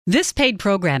This paid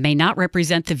program may not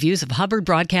represent the views of Hubbard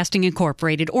Broadcasting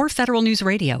Incorporated or Federal News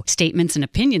Radio. Statements and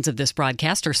opinions of this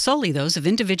broadcast are solely those of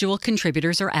individual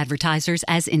contributors or advertisers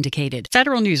as indicated.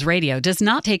 Federal News Radio does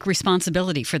not take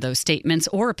responsibility for those statements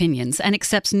or opinions and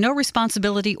accepts no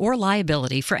responsibility or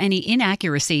liability for any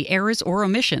inaccuracy, errors, or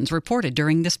omissions reported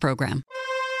during this program.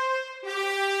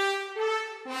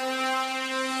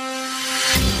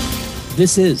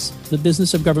 This is the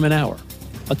Business of Government Hour,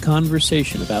 a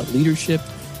conversation about leadership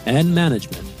and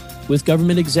management with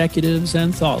government executives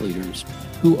and thought leaders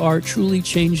who are truly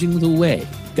changing the way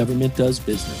government does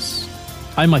business.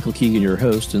 I'm Michael Keegan, your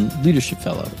host and leadership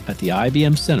fellow at the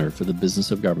IBM Center for the Business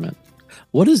of Government.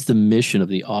 What is the mission of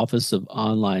the Office of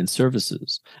Online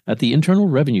Services at the Internal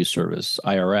Revenue Service,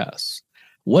 IRS?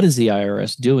 What is the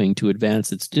IRS doing to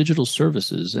advance its digital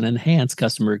services and enhance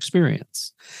customer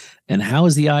experience? And how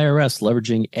is the IRS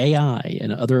leveraging AI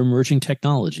and other emerging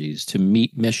technologies to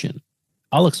meet mission?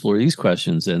 I'll explore these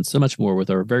questions and so much more with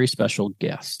our very special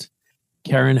guest,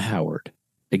 Karen Howard,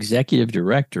 Executive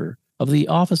Director of the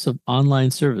Office of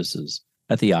Online Services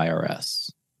at the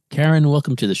IRS. Karen,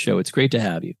 welcome to the show. It's great to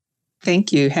have you.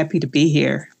 Thank you. Happy to be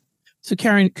here. So,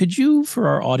 Karen, could you, for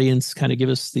our audience, kind of give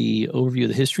us the overview of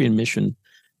the history and mission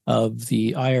of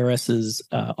the IRS's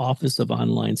Office of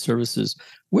Online Services?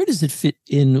 Where does it fit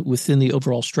in within the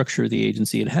overall structure of the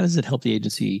agency, and how does it help the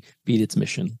agency meet its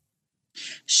mission?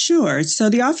 Sure. So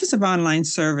the Office of Online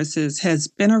Services has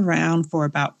been around for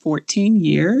about 14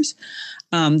 years.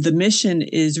 The mission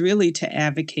is really to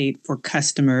advocate for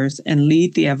customers and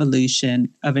lead the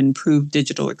evolution of improved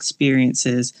digital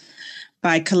experiences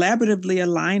by collaboratively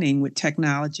aligning with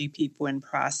technology, people, and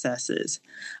processes.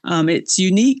 It's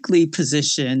uniquely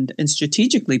positioned and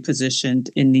strategically positioned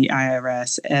in the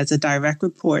IRS as a direct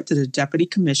report to the Deputy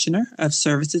Commissioner of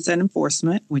Services and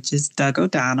Enforcement, which is Doug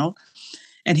O'Donnell,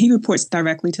 and he reports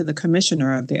directly to the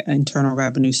Commissioner of the Internal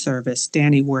Revenue Service,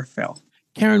 Danny Werfel.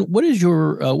 Karen, what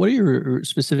are your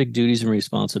specific duties and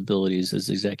responsibilities as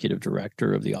Executive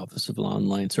Director of the Office of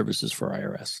Online Services for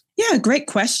IRS? Yeah, great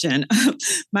question.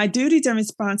 My duties and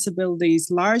responsibilities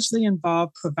largely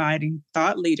involve providing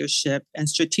thought leadership and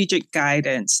strategic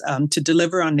guidance to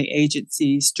deliver on the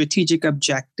agency's strategic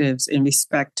objectives in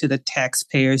respect to the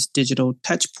taxpayers' digital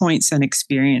touchpoints and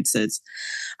experiences.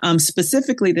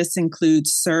 Specifically, this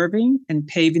includes serving and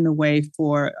paving the way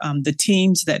for the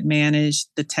teams that manage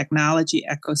the technology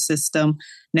ecosystem,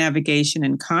 navigation,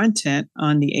 and content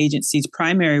on the agency's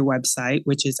primary website,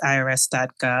 which is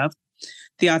irs.gov,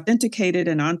 the authenticated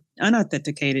and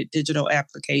unauthenticated digital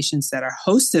applications that are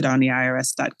hosted on the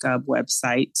irs.gov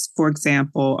websites, for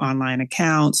example, online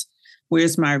accounts,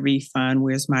 where's my refund,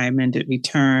 where's my amended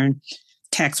return,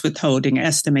 tax withholding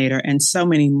estimator, and so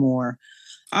many more.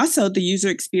 Also, the user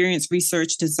experience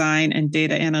research, design, and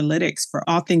data analytics for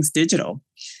all things digital.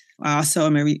 I also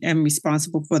am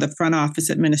responsible for the front office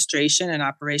administration and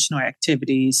operational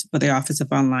activities for the Office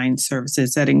of Online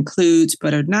Services. That includes,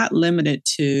 but are not limited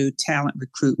to, talent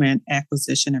recruitment,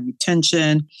 acquisition and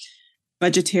retention,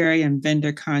 budgetary and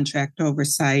vendor contract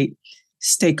oversight,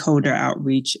 stakeholder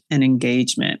outreach, and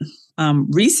engagement.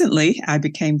 Recently, I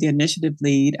became the initiative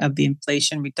lead of the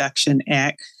Inflation Reduction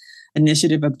Act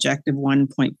Initiative Objective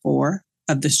 1.4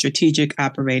 of the Strategic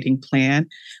Operating Plan,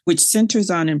 which centers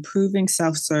on improving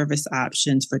self-service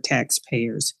options for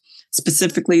taxpayers,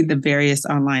 specifically the various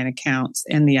online accounts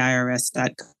and the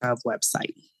irs.gov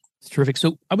website. Terrific.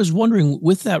 So I was wondering,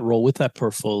 with that role, with that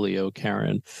portfolio,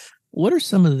 Karen, what are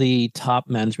some of the top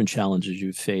management challenges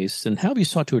you've faced, and how have you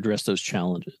sought to address those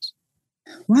challenges?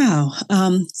 Wow.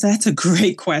 So that's a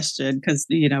great question because,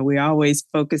 we always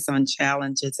focus on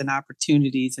challenges and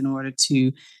opportunities in order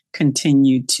to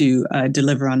continue to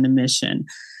deliver on the mission.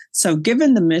 So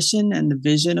given the mission and the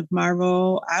vision of my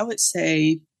role, I would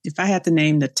say if I had to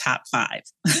name the top 5,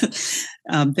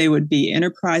 they would be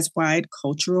enterprise-wide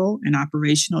cultural and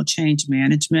operational change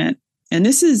management. And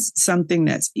this is something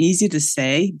that's easy to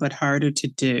say, but harder to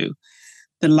do.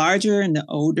 The larger and the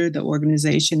older the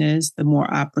organization is, the more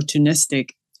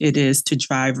opportunistic it is to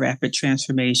drive rapid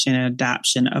transformation and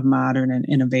adoption of modern and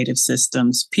innovative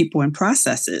systems, people, and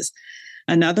processes.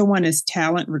 Another one is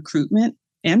talent recruitment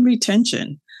and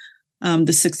retention.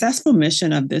 The successful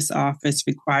mission of this office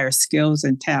requires skills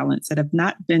and talents that have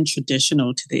not been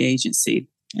traditional to the agency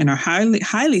and are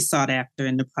highly sought after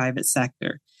in the private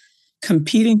sector.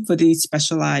 Competing for these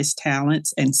specialized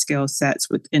talents and skill sets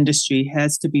with industry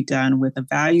has to be done with a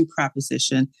value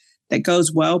proposition that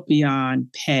goes well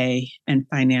beyond pay and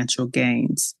financial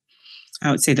gains. I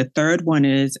would say the third one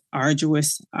is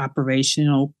arduous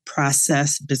operational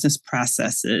business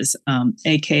processes,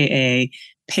 AKA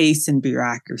pace and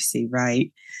bureaucracy,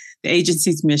 right? The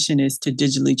agency's mission is to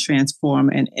digitally transform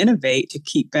and innovate to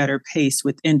keep better pace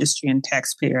with industry and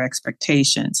taxpayer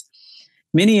expectations.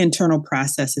 Many internal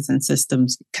processes and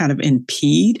systems kind of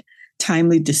impede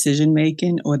timely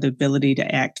decision-making or the ability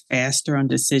to act faster on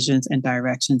decisions and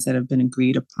directions that have been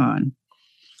agreed upon.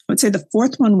 I would say the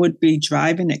fourth one would be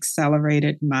driving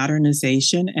accelerated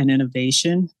modernization and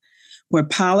innovation, where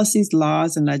policies,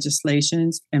 laws, and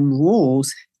legislations and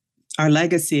rules are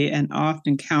legacy and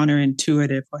often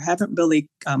counterintuitive or haven't really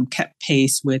kept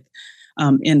pace with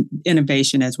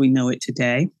innovation as we know it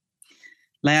today.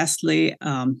 Lastly,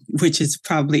 which is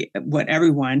probably what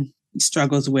everyone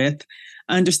struggles with,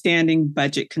 understanding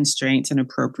budget constraints and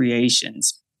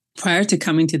appropriations. Prior to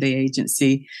coming to the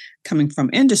agency, coming from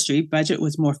industry, budget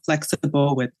was more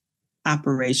flexible with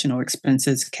operational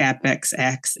expenses, CapEx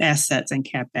assets, and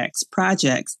CapEx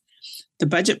projects. The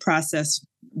budget process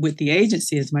with the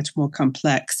agency is much more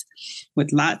complex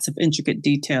with lots of intricate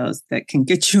details that can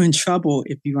get you in trouble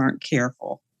if you aren't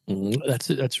careful.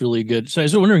 That's really good. So I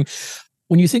was wondering,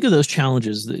 when you think of those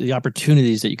challenges, the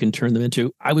opportunities that you can turn them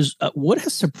into, what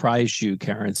has surprised you,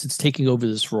 Karen, since taking over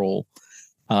this role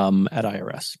at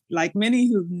IRS? Like many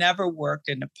who've never worked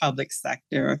in the public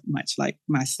sector, much like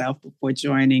myself before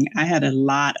joining, I had a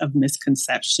lot of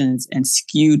misconceptions and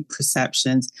skewed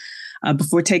perceptions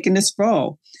before taking this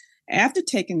role. After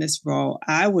taking this role,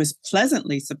 I was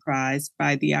pleasantly surprised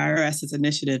by the IRS's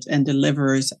initiatives and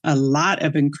delivers a lot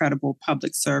of incredible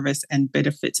public service and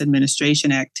benefits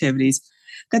administration activities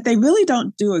that they really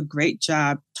don't do a great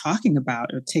job talking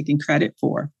about or taking credit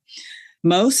for.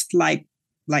 Most, like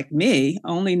me,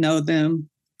 only know them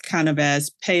kind of as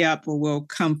pay up or we'll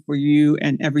come for you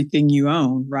and everything you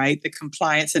own, right? The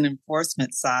compliance and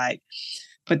enforcement side.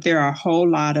 But there are a whole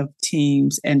lot of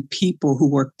teams and people who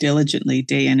work diligently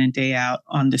day in and day out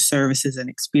on the services and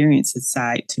experiences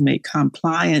side to make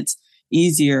compliance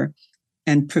easier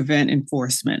and prevent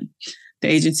enforcement. The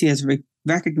agency has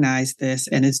recognized this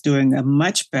and is doing a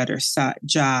much better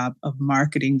job of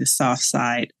marketing the soft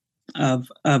side of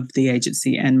the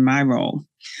agency and my role.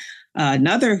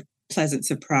 Another pleasant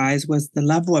surprise was the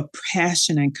level of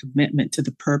passion and commitment to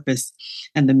the purpose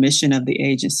and the mission of the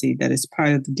agency that is part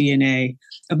of the DNA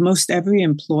of most every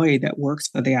employee that works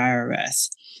for the IRS.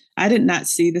 I did not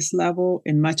see this level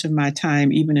in much of my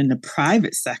time, even in the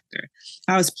private sector.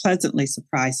 I was pleasantly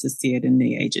surprised to see it in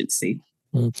the agency.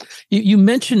 You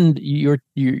mentioned you're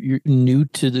new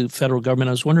to the federal government.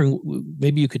 I was wondering,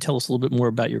 maybe you could tell us a little bit more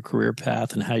about your career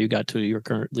path and how you got to your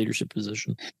current leadership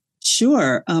position.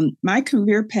 Sure. My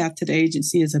career path to the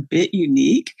agency is a bit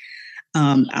unique.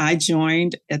 I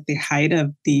joined at the height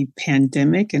of the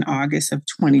pandemic in August of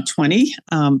 2020,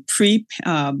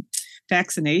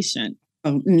 pre-vaccination.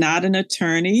 I'm not an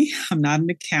attorney. I'm not an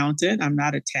accountant. I'm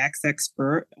not a tax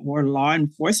expert or law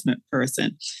enforcement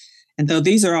person. And though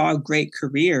these are all great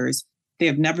careers, they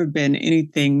have never been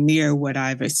anything near what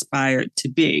I've aspired to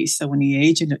be. So when the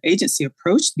agency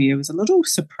approached me, it was a little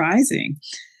surprising.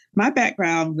 My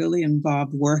background really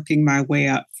involved working my way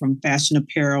up from fashion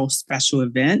apparel special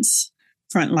events,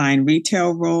 frontline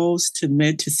retail roles to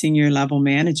mid to senior level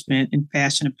management in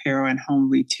fashion apparel and home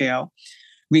retail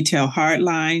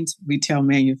hardlines, retail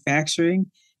manufacturing,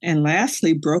 and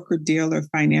lastly, broker-dealer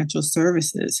financial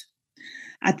services.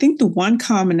 I think the one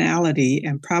commonality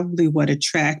and probably what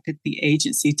attracted the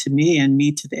agency to me and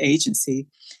me to the agency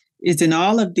is in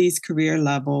all of these career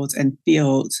levels and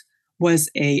fields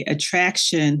was a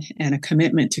attraction and a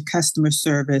commitment to customer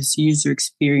service, user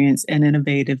experience, and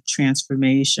innovative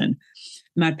transformation.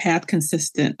 My path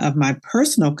consisted of my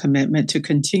personal commitment to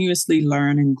continuously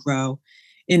learn and grow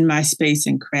in my space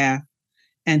and craft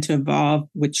and to evolve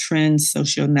with trends,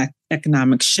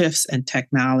 socioeconomic shifts, and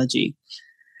technology.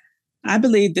 I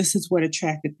believe this is what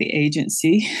attracted the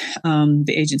agency's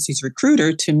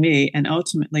recruiter to me, and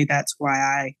ultimately that's why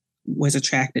I was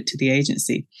attracted to the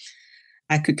agency.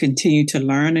 I could continue to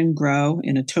learn and grow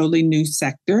in a totally new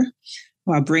sector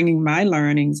while bringing my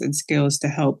learnings and skills to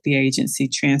help the agency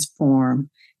transform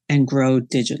and grow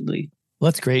digitally. Well,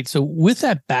 that's great. So with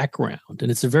that background, and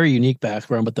it's a very unique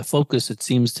background, but the focus, it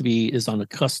seems to be, is on the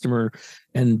customer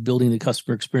and building the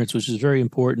customer experience, which is very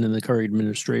important in the current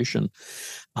administration.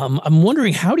 I'm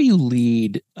wondering, how do you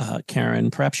lead,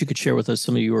 Karen? Perhaps you could share with us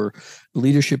some of your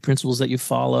leadership principles that you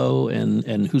follow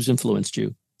and who's influenced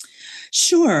you.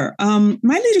 Sure.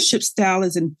 My leadership style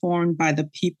is informed by the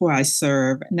people I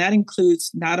serve, and that includes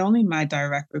not only my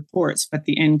direct reports, but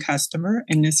the end customer,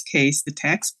 in this case, the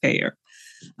taxpayer.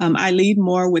 I lead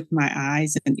more with my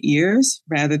eyes and ears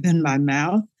rather than my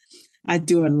mouth. I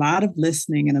do a lot of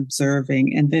listening and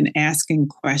observing and then asking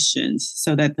questions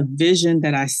so that the vision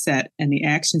that I set and the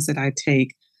actions that I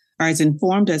take are as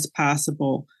informed as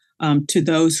possible to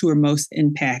those who are most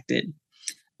impacted.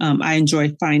 I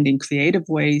enjoy finding creative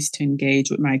ways to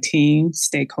engage with my team,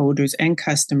 stakeholders, and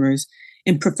customers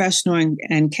in professional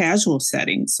and casual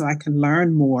settings so I can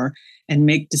learn more and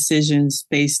make decisions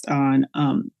based on,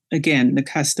 again, the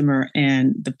customer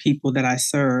and the people that I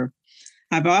serve.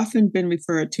 I've often been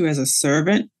referred to as a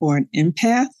servant or an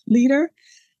empath leader,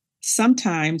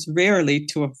 sometimes, rarely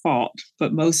to a fault,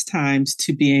 but most times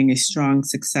to being a strong,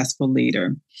 successful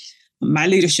leader. My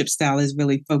leadership style is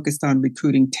really focused on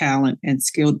recruiting talent and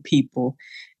skilled people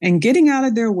and getting out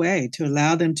of their way to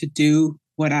allow them to do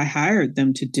what I hired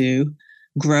them to do,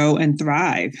 grow and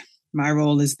thrive. My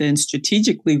role is then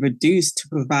strategically reduced to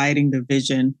providing the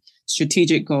vision,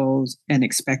 strategic goals, and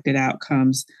expected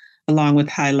outcomes, along with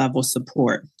high-level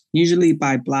support, usually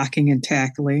by blocking and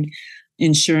tackling,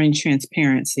 ensuring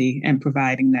transparency, and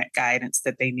providing that guidance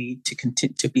that they need to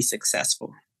continue to be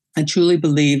successful. I truly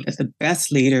believe that the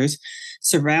best leaders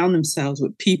surround themselves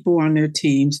with people on their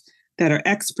teams that are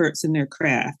experts in their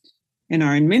craft and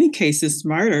are in many cases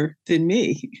smarter than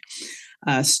me.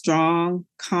 Strong,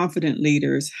 confident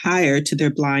leaders hire to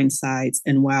their blind sides,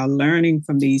 and while learning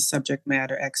from these subject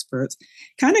matter experts,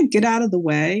 kind of get out of the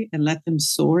way and let them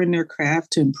soar in their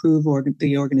craft to improve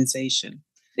the organization.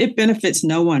 It benefits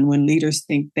no one when leaders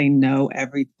think they know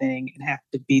everything and have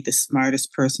to be the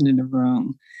smartest person in the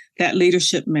room. That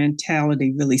leadership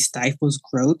mentality really stifles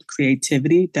growth,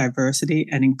 creativity, diversity,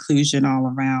 and inclusion all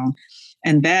around.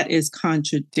 And that is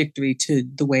contradictory to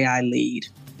the way I lead.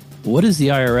 What is the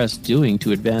IRS doing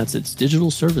to advance its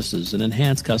digital services and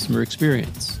enhance customer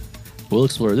experience? We'll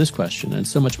explore this question and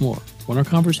so much more when our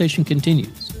conversation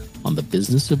continues on the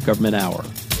Business of Government Hour.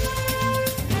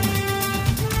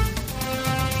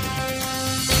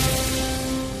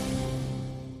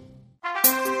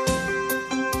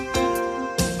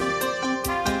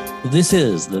 This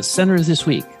is the Center This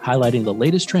Week, highlighting the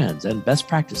latest trends and best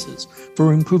practices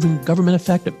for improving government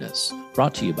effectiveness,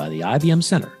 brought to you by the IBM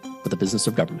Center for the Business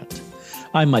of Government.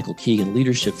 I'm Michael Keegan,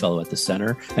 Leadership Fellow at the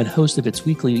Center and host of its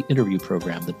weekly interview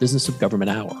program, the Business of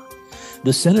Government Hour.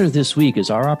 The Center This Week is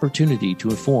our opportunity to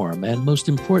inform and, most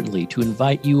importantly, to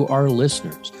invite you, our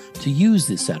listeners, to use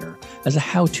the Center as a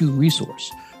how-to resource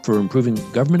for improving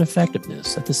government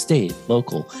effectiveness at the state,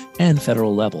 local, and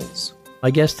federal levels.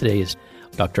 My guest today is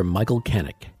Dr. Michael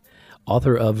Keegan,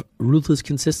 author of Ruthless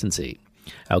Consistency: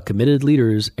 How Committed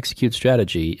Leaders Execute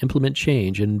Strategy, Implement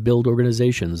Change, and Build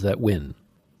Organizations That Win.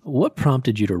 What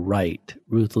prompted you to write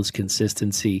Ruthless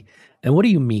Consistency, and what do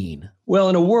you mean? Well,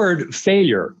 in a word,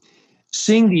 failure.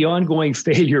 Seeing the ongoing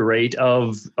failure rate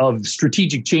of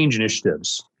strategic change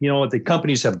initiatives. The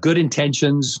companies have good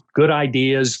intentions, good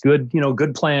ideas, good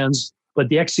plans, but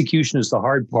the execution is the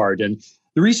hard part. And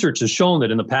the research has shown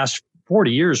that in the past 40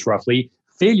 years, roughly,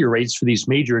 failure rates for these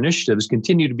major initiatives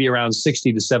continue to be around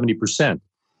 60 to 70%.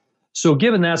 So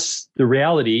given that's the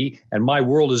reality, and my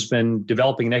world has been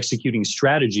developing and executing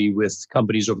strategy with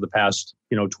companies over the past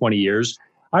 20 years,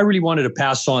 I really wanted to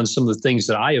pass on some of the things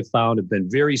that I have found have been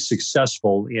very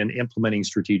successful in implementing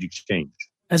strategic change.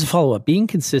 As a follow-up, being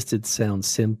consistent sounds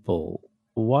simple.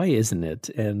 Why isn't it?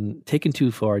 And taken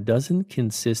too far, doesn't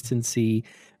consistency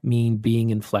mean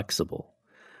being inflexible?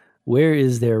 Where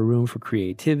is there room for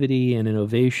creativity and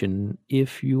innovation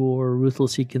if you're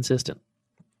ruthlessly consistent?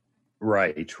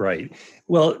 Right.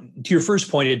 Well, to your first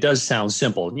point, it does sound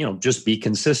simple, just be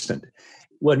consistent.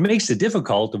 What makes it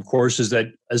difficult, of course, is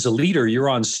that as a leader, you're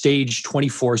on stage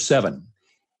 24/7,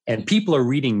 and people are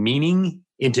reading meaning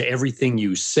into everything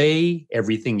you say,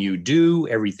 everything you do,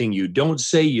 everything you don't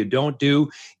say, you don't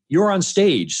do. You're on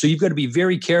stage. So you've got to be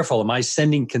very careful. Am I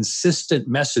sending consistent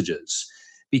messages?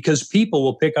 Because people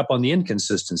will pick up on the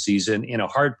inconsistencies in a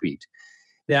heartbeat.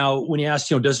 Now, when you ask,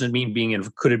 doesn't it mean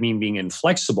could it mean being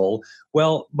inflexible?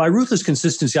 Well, by ruthless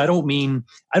consistency, I don't mean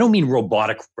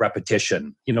robotic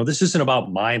repetition. This isn't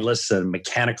about mindless and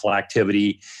mechanical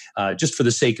activity just for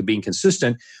the sake of being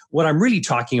consistent. What I'm really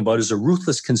talking about is a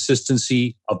ruthless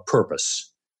consistency of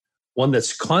purpose, one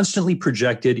that's constantly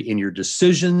projected in your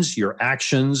decisions, your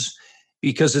actions,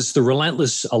 because it's the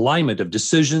relentless alignment of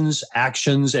decisions,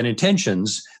 actions, and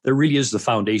intentions that really is the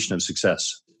foundation of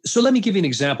success. So let me give you an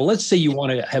example. Let's say you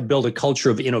want to build a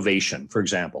culture of innovation, for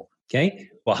example. Okay.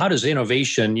 Well, how does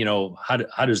innovation,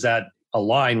 how does that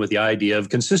align with the idea of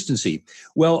consistency?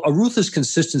 Well, a ruthless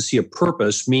consistency of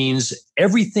purpose means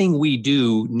everything we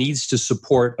do needs to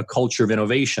support a culture of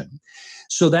innovation.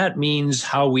 So that means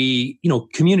how we,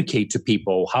 communicate to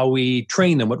people, how we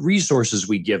train them, what resources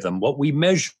we give them, what we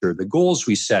measure, the goals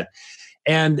we set.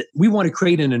 And we want to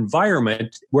create an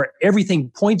environment where everything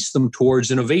points them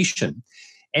towards innovation.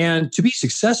 And to be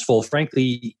successful,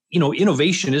 frankly,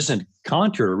 innovation isn't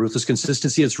counter to ruthless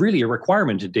consistency. It's really a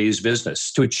requirement in today's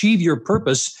business. To achieve your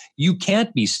purpose, you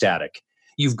can't be static.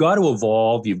 You've got to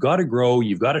evolve. You've got to grow.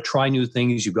 You've got to try new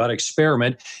things. You've got to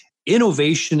experiment.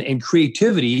 Innovation and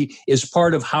creativity is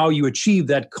part of how you achieve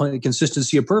that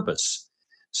consistency of purpose.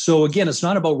 So again, it's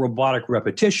not about robotic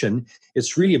repetition.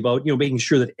 It's really about, making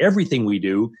sure that everything we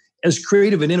do, as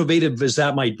creative and innovative as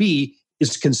that might be,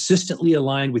 is consistently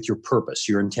aligned with your purpose,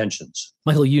 your intentions.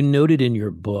 Michael, you noted in your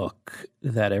book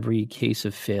that every case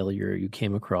of failure you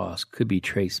came across could be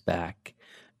traced back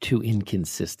to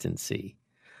inconsistency.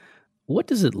 What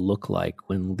does it look like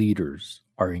when leaders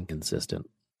are inconsistent?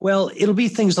 Well, it'll be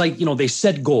things like, they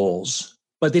set goals,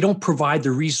 but they don't provide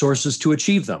the resources to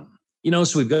achieve them.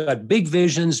 So we've got big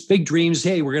visions, big dreams.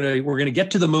 Hey, we're gonna get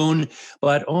to the moon,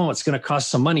 but it's going to cost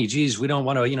some money. Geez, we don't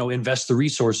want to invest the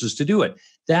resources to do it.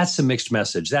 That's a mixed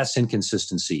message. That's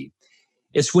inconsistency.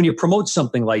 It's when you promote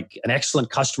something like an excellent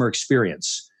customer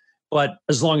experience, but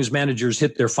as long as managers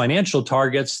hit their financial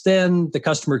targets, then the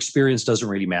customer experience doesn't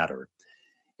really matter.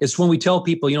 It's when we tell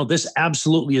people, this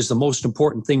absolutely is the most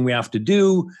important thing we have to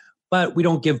do, but we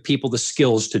don't give people the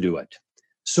skills to do it.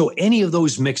 So any of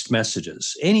those mixed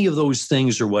messages, any of those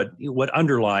things are what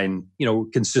underline,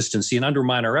 consistency and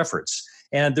undermine our efforts.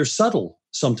 And they're subtle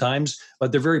sometimes,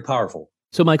 but they're very powerful.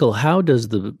 So, Michael, how does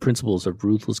the principles of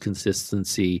ruthless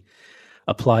consistency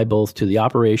apply both to the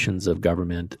operations of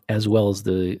government as well as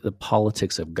the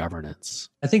politics of governance?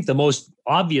 I think the most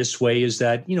obvious way is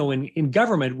that, in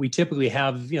government, we typically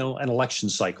have, an election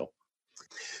cycle,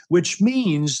 which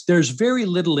means there's very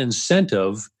little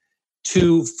incentive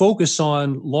to focus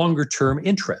on longer term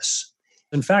interests.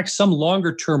 In fact, some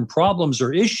longer term problems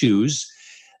or issues,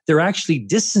 they're actually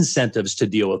disincentives to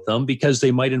deal with them because they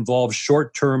might involve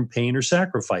short term pain or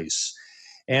sacrifice.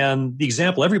 And the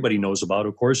example everybody knows about,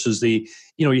 of course, is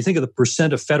you think of the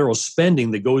percent of federal spending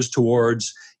that goes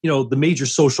towards, the major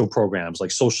social programs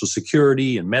like Social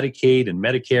Security and Medicaid and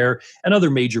Medicare and other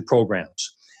major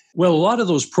programs. Well, a lot of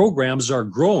those programs are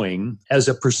growing as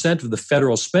a percent of the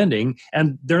federal spending,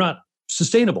 and they're not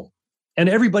sustainable. And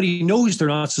everybody knows they're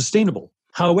not sustainable.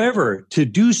 However, to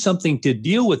do something to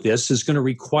deal with this is going to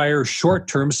require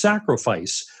short-term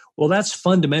sacrifice. Well, that's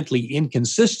fundamentally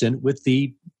inconsistent with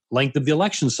the length of the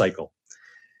election cycle.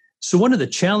 So one of the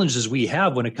challenges we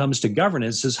have when it comes to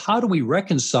governance is how do we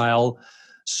reconcile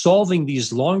solving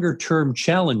these longer-term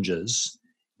challenges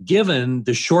given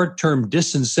the short-term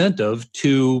disincentive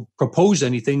to propose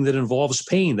anything that involves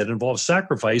pain, that involves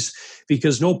sacrifice,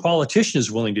 because no politician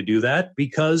is willing to do that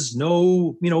because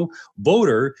no,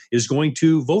 voter is going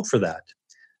to vote for that.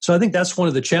 So I think that's one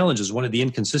of the challenges, one of the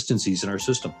inconsistencies in our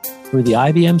system. We're the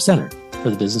IBM Center for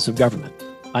the Business of Government.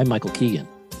 I'm Michael Keegan,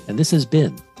 and this has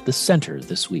been The Center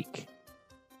This Week.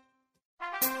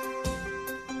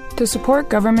 To support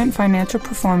government financial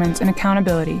performance and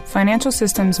accountability, financial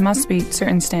systems must meet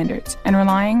certain standards, and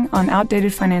relying on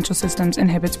outdated financial systems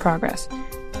inhibits progress.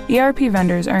 ERP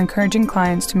vendors are encouraging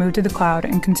clients to move to the cloud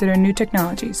and consider new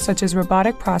technologies such as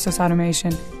robotic process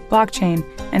automation, blockchain,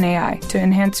 and AI to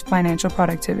enhance financial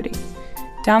productivity.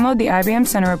 Download the IBM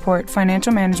Center report,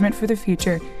 Financial Management for the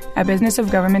Future, at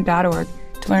businessofgovernment.org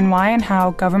to learn why and how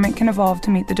government can evolve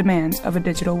to meet the demands of a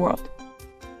digital world.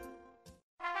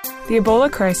 The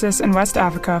Ebola crisis in West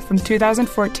Africa from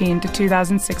 2014 to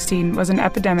 2016 was an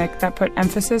epidemic that put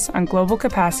emphasis on global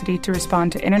capacity to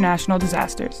respond to international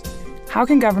disasters. How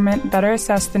can government better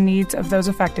assess the needs of those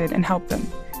affected and help them?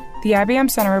 The IBM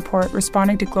Center report,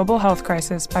 Responding to Global Health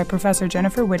Crisis by Professor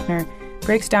Jennifer Widner,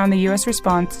 breaks down the U.S.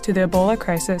 response to the Ebola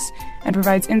crisis and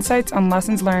provides insights on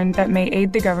lessons learned that may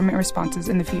aid the government responses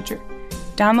in the future.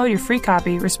 Download your free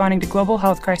copy, Responding to Global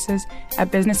Health Crisis, at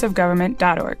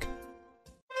businessofgovernment.org.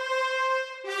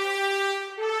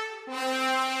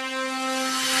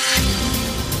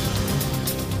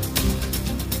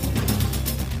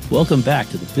 Welcome back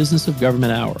to the Business of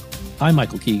Government Hour. I'm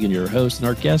Michael Keegan, your host, and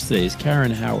our guest today is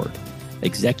Karen Howard,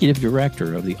 Executive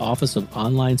Director of the Office of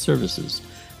Online Services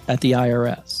at the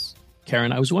IRS.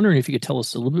 Karen, I was wondering if you could tell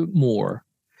us a little bit more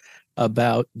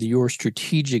about your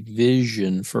strategic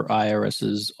vision for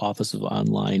IRS's Office of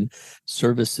Online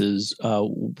Services.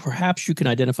 Perhaps you can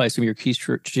identify some of your key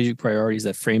strategic priorities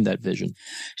that frame that vision.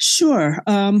 Sure.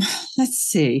 Let's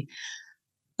see.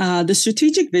 The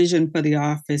strategic vision for the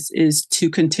office is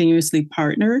to continuously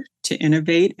partner to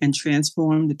innovate and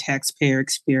transform the taxpayer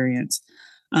experience.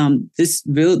 This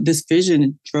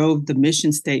vision drove the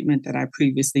mission statement that I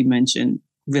previously mentioned,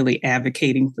 really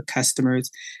advocating for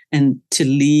customers and to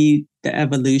lead the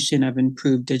evolution of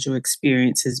improved digital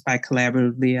experiences by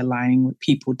collaboratively aligning with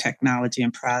people, technology,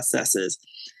 and processes.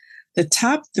 The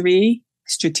top three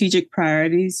strategic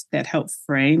priorities that help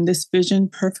frame this vision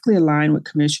perfectly align with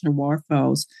Commissioner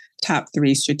Warfel's top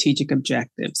 3 strategic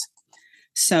objectives.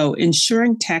 So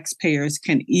ensuring taxpayers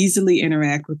can easily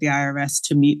interact with the IRS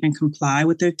to meet and comply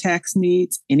with their tax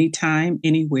needs anytime,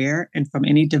 anywhere, and from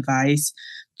any device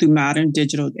through modern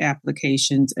digital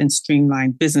applications and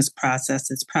streamlined business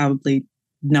processes, probably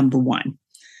number 1.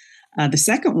 The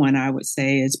second one I would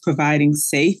say is providing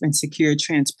safe and secure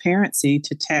transparency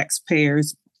to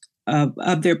taxpayers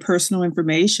of their personal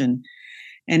information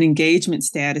and engagement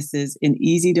statuses in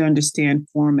easy to understand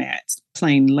formats,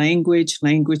 plain language,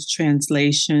 language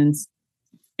translations,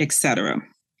 etc.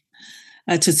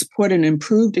 To support an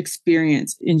improved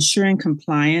experience, ensuring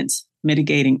compliance,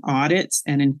 mitigating audits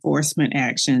and enforcement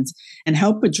actions, and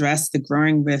help address the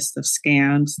growing risks of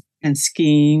scams and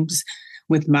schemes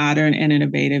with modern and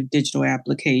innovative digital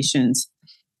applications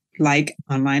like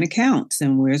online accounts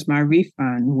and where's my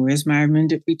refund, where's my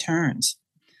amended returns.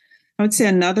 I would say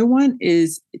another one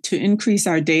is to increase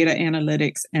our data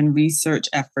analytics and research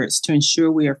efforts to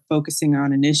ensure we are focusing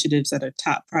on initiatives that are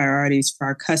top priorities for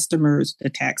our customers, the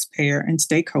taxpayer, and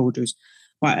stakeholders,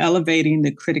 while elevating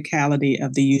the criticality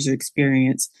of the user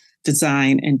experience,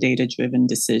 design, and data-driven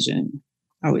decision.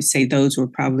 I would say those were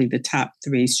probably the top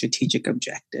 3 strategic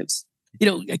objectives.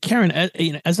 Karen,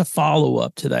 as a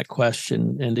follow-up to that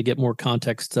question and to get more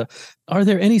context, are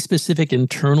there any specific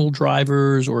internal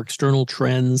drivers or external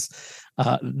trends,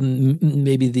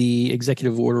 maybe the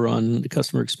executive order on the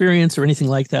customer experience or anything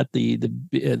like that, the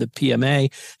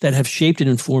PMA, that have shaped and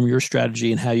informed your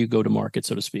strategy and how you go to market,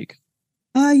 so to speak?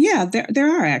 Yeah,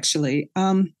 there are actually.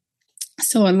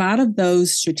 So a lot of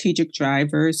those strategic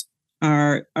drivers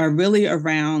are really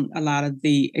around a lot of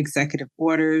the executive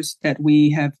orders that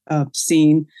we have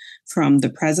seen from the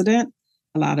president,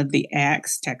 a lot of the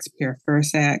acts, Taxpayer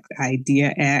First Act,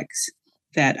 IDEA acts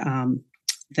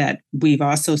that we've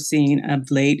also seen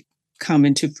of late come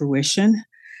into fruition.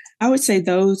 I would say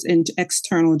those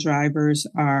external drivers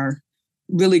are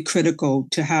really critical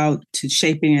to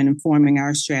shaping and informing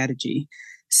our strategy.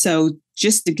 So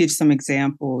just to give some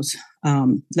examples,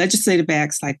 legislative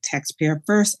acts like Taxpayer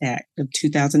First Act of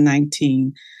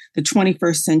 2019, the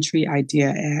 21st Century IDEA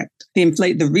Act,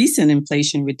 the recent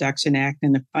Inflation Reduction Act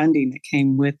and the funding that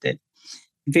came with it,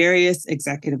 various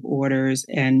executive orders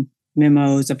and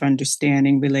memos of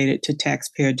understanding related to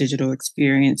taxpayer digital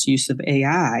experience, use of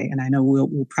AI, and I know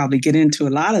we'll probably get into a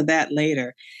lot of that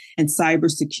later, and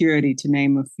cybersecurity, to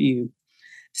name a few.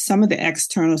 Some of the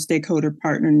external stakeholder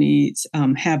partner needs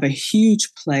have a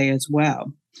huge play as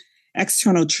well.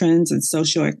 External trends and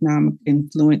socioeconomic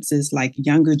influences like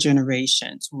younger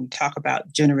generations, when we talk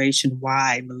about Generation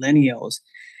Y, millennials,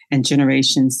 and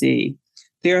Generation Z,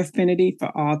 their affinity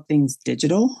for all things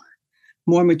digital.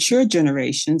 More mature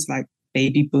generations like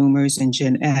baby boomers and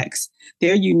Gen X,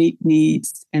 their unique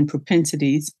needs and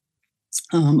propensities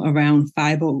around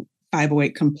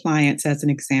 508 compliance, as an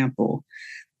example.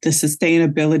 The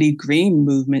sustainability green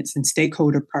movements and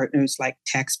stakeholder partners like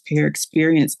Taxpayer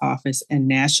Experience Office and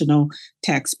National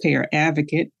Taxpayer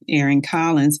Advocate Aaron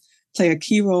Collins play a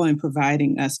key role in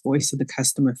providing us voice of the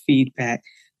customer feedback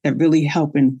that really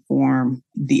help inform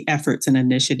the efforts and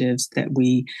initiatives that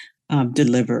we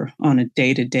deliver on a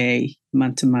day-to-day,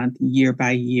 month-to-month,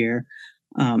 year-by-year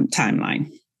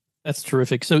timeline. That's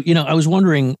terrific. So, I was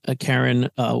wondering, Karen,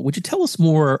 would you tell us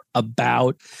more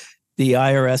about the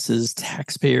IRS's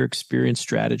taxpayer experience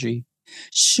strategy?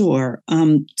 Sure.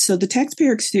 So the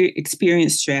taxpayer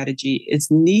experience strategy is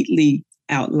neatly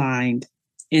outlined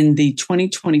in the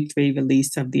 2023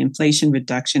 release of the Inflation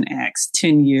Reduction Act's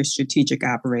 10-year strategic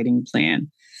operating plan.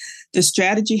 The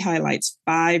strategy highlights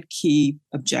 5 key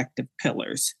objective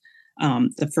pillars.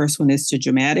 The first one is to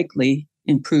dramatically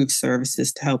improve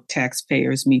services to help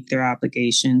taxpayers meet their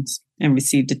obligations and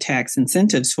receive the tax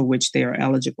incentives for which they are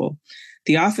eligible.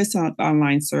 The Office of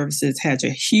Online Services has a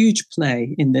huge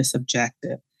play in this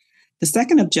objective. The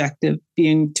second objective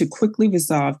being to quickly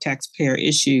resolve taxpayer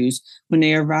issues when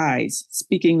they arise,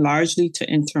 speaking largely to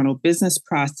internal business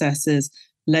processes,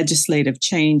 legislative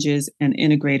changes, and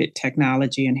integrated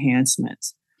technology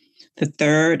enhancements. The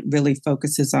third really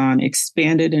focuses on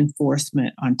expanded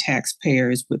enforcement on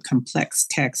taxpayers with complex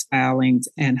tax filings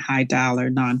and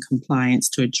high-dollar non-compliance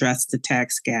to address the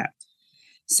tax gap.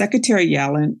 Secretary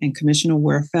Yellen and Commissioner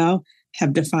Warfel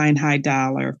have defined high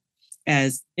dollar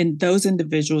as in those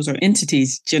individuals or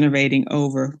entities generating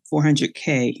over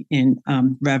 $400K in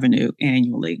revenue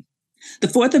annually. The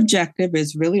fourth objective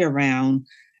is really around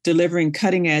delivering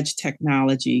cutting-edge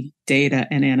technology, data,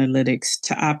 and analytics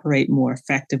to operate more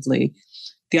effectively.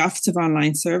 The Office of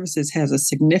Online Services has a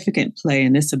significant play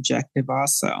in this objective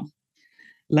also.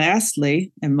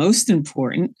 Lastly, and most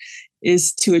important,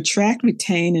 is to attract,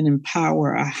 retain, and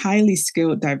empower a highly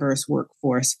skilled, diverse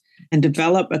workforce and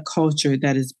develop a culture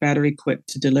that is better equipped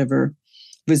to deliver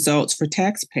results for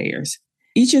taxpayers.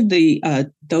 Each of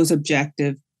those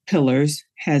objective pillars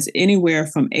has anywhere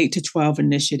from 8 to 12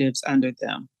 initiatives under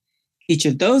them. Each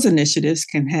of those initiatives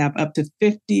can have up to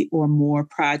 50 or more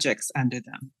projects under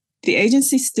them. The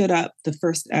agency stood up the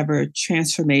first ever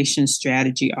Transformation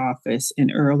Strategy Office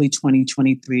in early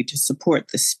 2023 to support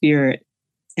the spirit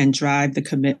and drive the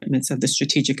commitments of the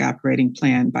Strategic Operating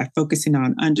Plan by focusing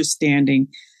on understanding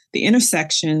the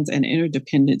intersections and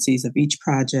interdependencies of each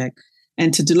project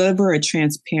and to deliver a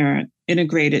transparent,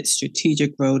 integrated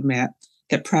strategic roadmap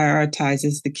that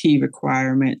prioritizes the key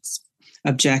requirements,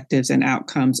 objectives, and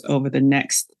outcomes over the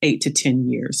next 8 to 10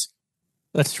 years.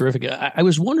 That's terrific. I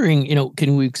was wondering,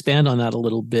 can we expand on that a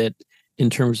little bit in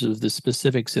terms of the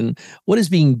specifics and what is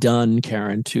being done,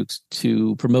 Karen,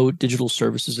 to promote digital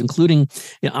services, including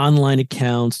online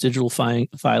accounts, digital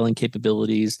filing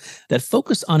capabilities that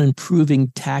focus on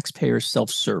improving taxpayer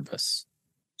self-service?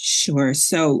 Sure.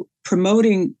 So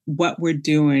promoting what we're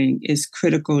doing is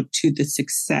critical to the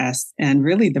success and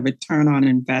really the return on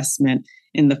investment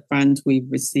in the funds we've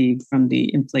received from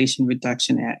the Inflation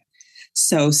Reduction Act.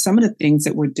 So some of the things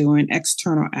that we're doing,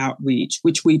 external outreach,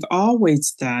 which we've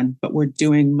always done, but we're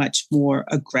doing much more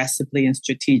aggressively and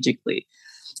strategically,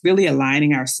 really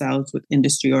aligning ourselves with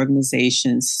industry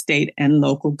organizations, state and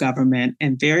local government,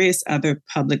 and various other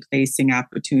public-facing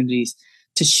opportunities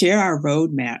to share our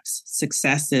roadmaps,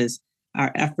 successes,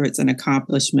 our efforts and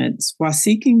accomplishments while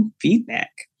seeking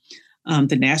feedback.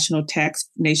 The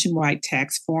nationwide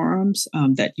tax forums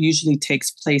that usually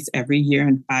takes place every year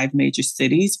in 5 major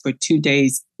cities for 2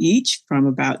 days each from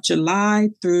about July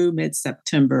through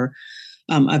mid-September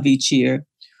of each year.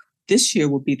 This year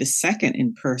will be the second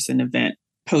in-person event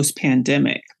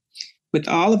post-pandemic. With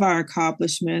all of our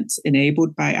accomplishments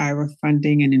enabled by IRA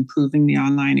funding and improving the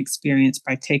online experience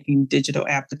by taking digital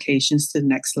applications to the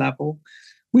next level,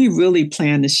 we really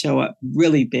plan to show up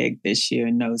really big this year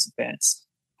in those events.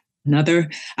 Another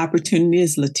opportunity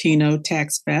is Latino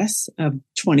Tax Fest of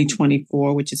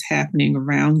 2024, which is happening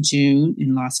around June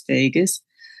in Las Vegas.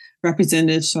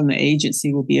 Representatives from the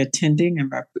agency will be attending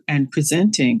and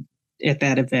presenting at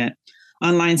that event.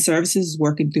 Online Services is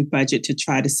working through budget to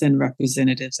try to send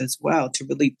representatives as well to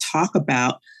really talk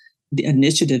about the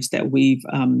initiatives that we've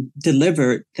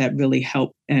delivered that really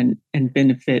help and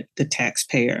benefit the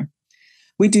taxpayer.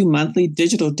 We do monthly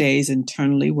digital days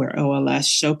internally where OLS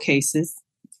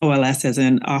as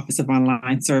in Office of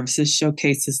Online Services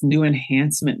showcases new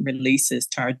enhancement releases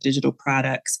to our digital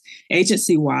products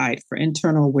agency-wide for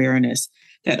internal awareness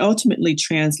that ultimately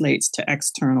translates to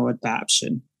external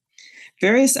adoption.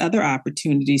 Various other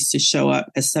opportunities to show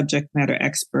up as subject matter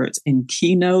experts in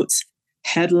keynotes,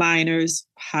 headliners,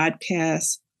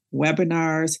 podcasts,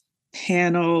 webinars,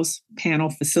 panels, panel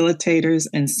facilitators,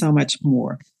 and so much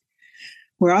more.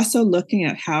 We're also looking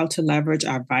at how to leverage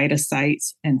our VITA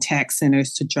sites and tax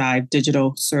centers to drive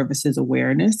digital services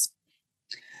awareness.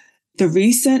 The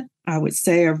recent, I would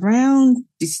say around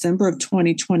December of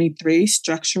 2023,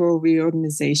 structural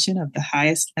reorganization at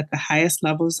the highest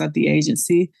levels of the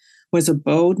agency was a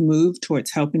bold move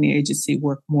towards helping the agency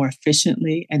work more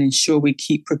efficiently and ensure we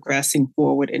keep progressing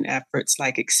forward in efforts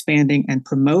like expanding and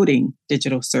promoting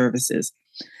digital services.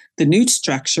 The new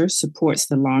structure supports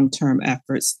the long-term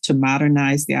efforts to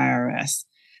modernize the IRS.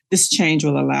 This change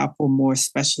will allow for more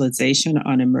specialization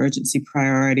on emergency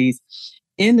priorities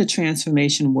in the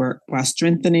transformation work while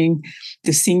strengthening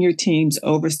the senior team's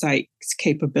oversight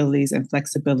capabilities and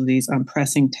flexibilities on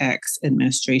pressing tax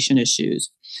administration issues.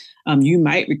 You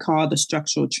might recall the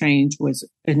structural change was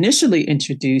initially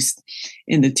introduced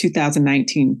in the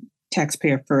 2019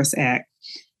 Taxpayer First Act.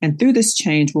 And through this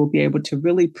change, we'll be able to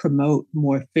really promote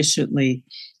more efficiently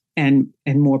and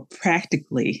more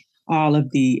practically all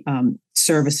of the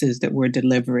services that we're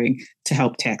delivering to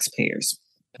help taxpayers.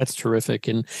 That's terrific.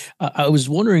 And I was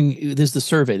wondering, there's the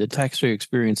survey, the Taxpayer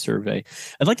Experience Survey.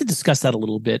 I'd like to discuss that a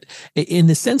little bit in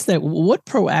the sense that what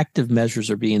proactive measures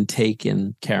are being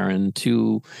taken, Karen,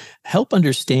 to help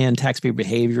understand taxpayer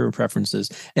behavior and preferences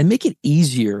and make it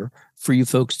easier for you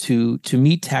folks to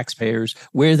meet taxpayers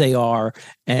where they are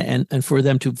and for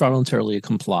them to voluntarily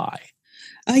comply?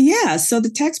 So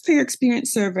the Taxpayer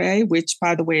Experience Survey, which,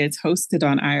 by the way, is hosted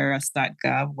on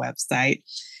irs.gov website,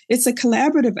 it's a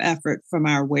collaborative effort from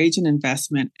our wage and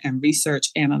investment and research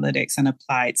analytics and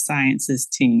applied sciences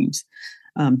teams.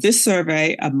 This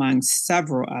survey, among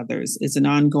several others, is an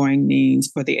ongoing means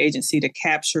for the agency to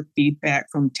capture feedback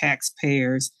from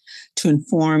taxpayers to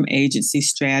inform agency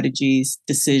strategies,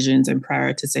 decisions, and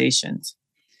prioritizations.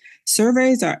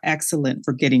 Surveys are excellent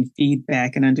for getting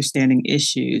feedback and understanding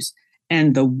issues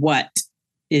and the what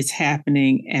is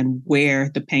happening and where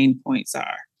the pain points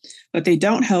are. But they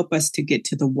don't help us to get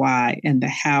to the why and the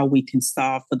how we can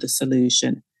solve for the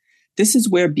solution. This is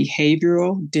where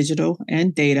behavioral, digital,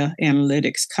 and data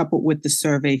analytics coupled with the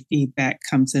survey feedback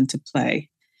comes into play.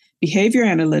 Behavior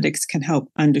analytics can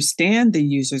help understand the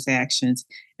user's actions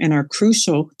and are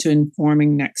crucial to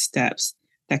informing next steps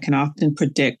that can often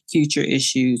predict future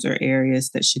issues or areas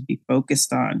that should be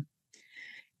focused on.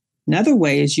 Another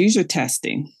way is user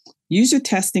testing. User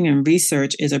testing and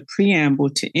research is a preamble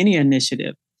to any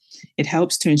initiative. It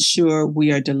helps to ensure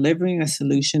we are delivering a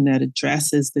solution that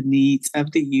addresses the needs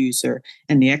of the user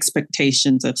and the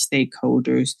expectations of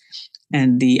stakeholders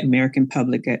and the American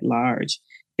public at large.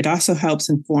 It also helps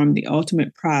inform the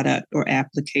ultimate product or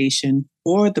application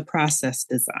or the process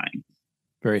design.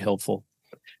 Very helpful.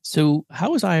 So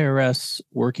how is IRS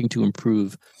working to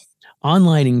improve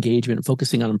online engagement,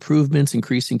 focusing on improvements,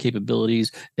 increasing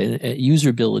capabilities and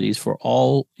usabilities for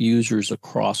all users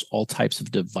across all types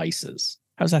of devices?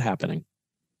 How's that happening?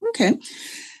 Okay.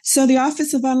 So the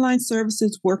Office of Online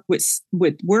Services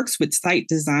works with site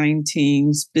design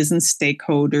teams, business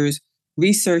stakeholders,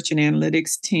 research and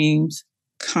analytics teams,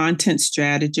 content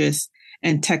strategists,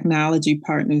 and technology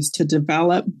partners to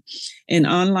develop an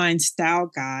online style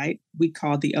guide we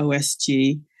call the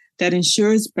OSG that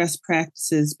ensures best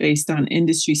practices based on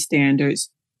industry standards,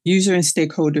 user and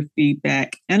stakeholder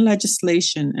feedback, and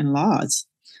legislation and laws.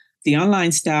 The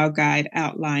online style guide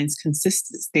outlines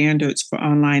consistent standards for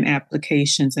online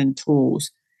applications and tools.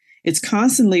 It's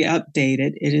constantly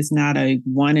updated. It is not a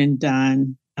one and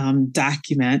done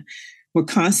document. We're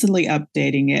constantly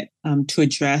updating it to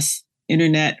address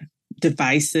internet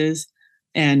devices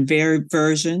and varied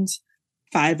versions,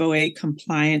 508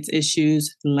 compliance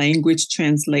issues, language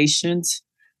translations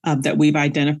that we've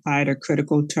identified are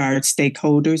critical to our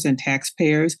stakeholders and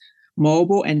taxpayers,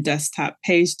 mobile and desktop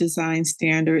page design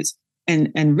standards, and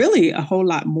really a whole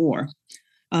lot more.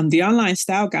 The online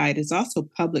style guide is also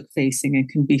public facing and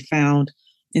can be found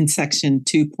in section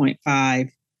 2.5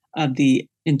 of the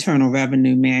Internal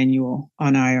Revenue Manual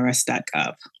on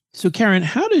irs.gov. So, Karen,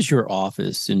 how does your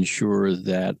office ensure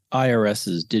that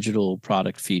IRS's digital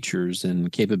product features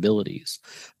and capabilities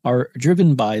are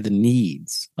driven by the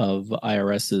needs of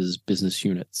IRS's business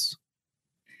units?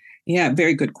 Yeah,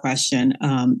 very good question.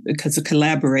 Because the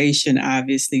collaboration,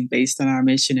 obviously, based on our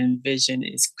mission and vision,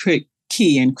 is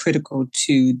key and critical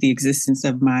to the existence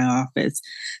of my office.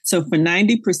 So for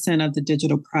 90% of the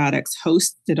digital products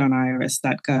hosted on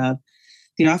irs.gov,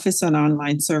 the Office on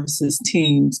Online Services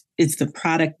teams is the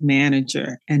product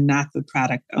manager and not the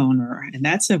product owner. And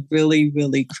that's a really,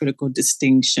 really critical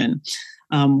distinction.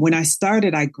 When I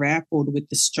started, I grappled with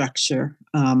the structure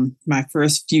my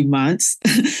first few months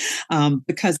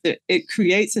because it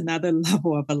creates another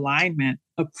level of alignment,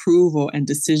 approval, and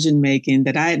decision-making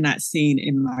that I had not seen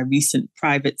in my recent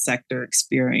private sector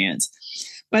experience.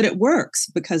 But it works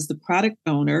because the product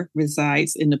owner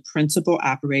resides in the principal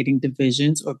operating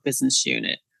divisions or business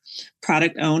unit.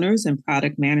 Product owners and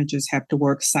product managers have to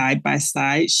work side by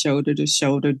side, shoulder to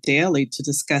shoulder daily to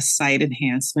discuss site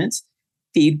enhancements,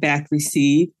 feedback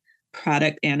received,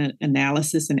 product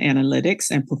analysis and analytics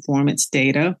and performance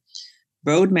data,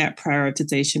 roadmap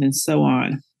prioritization, and so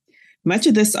on. Much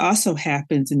of this also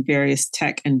happens in various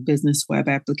tech and business web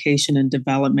application and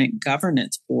development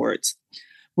governance boards,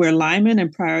 where alignment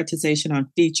and prioritization on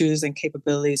features and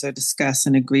capabilities are discussed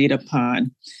and agreed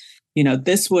upon.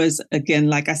 This was, again,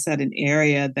 like I said, an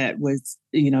area that was,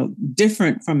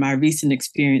 different from my recent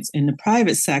experience in the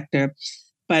private sector.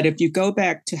 But if you go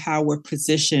back to how we're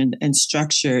positioned and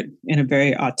structured in a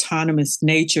very autonomous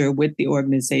nature with the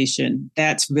organization,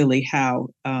 that's really how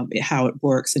it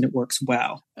works, and it works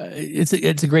well. It's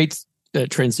a great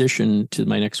transition to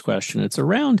my next question. It's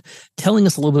around telling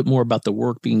us a little bit more about the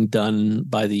work being done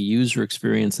by the user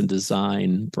experience and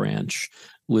design branch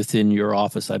within your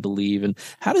office, I believe. And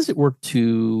how does it work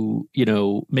to,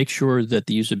 make sure that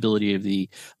the usability of the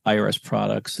IRS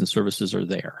products and services are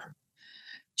there?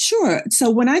 Sure. So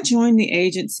when I joined the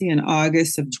agency in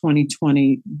August of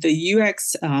 2020, the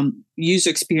UX user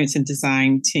experience and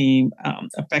design team,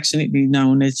 affectionately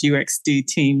known as UXD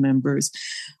team members,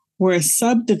 were a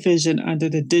subdivision under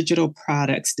the digital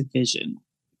products division.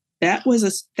 That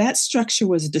structure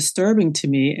was disturbing to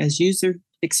me, as user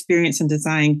experience and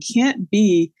design can't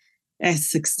be as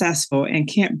successful and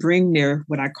can't bring their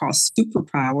what I call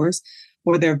superpowers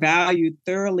or their value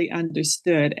thoroughly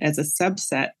understood as a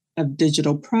subset of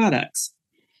digital products.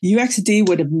 UXD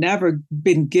would have never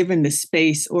been given the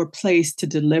space or place to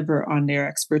deliver on their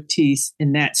expertise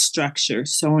in that structure.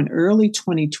 So in early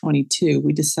 2022,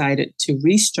 we decided to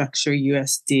restructure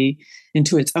USD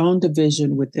into its own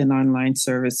division within online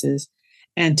services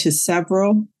and to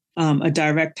several a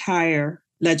direct hire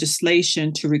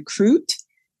legislation to recruit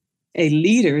a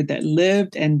leader that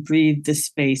lived and breathed the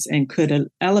space and could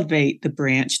elevate the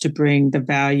branch to bring the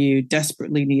value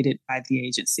desperately needed by the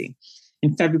agency.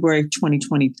 In February of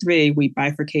 2023, we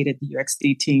bifurcated the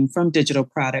UXD team from digital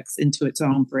products into its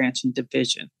own branch and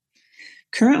division.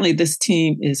 Currently, this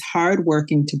team is hard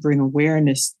working to bring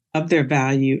awareness of their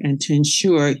value and to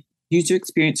ensure user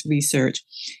experience research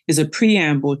is a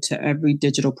preamble to every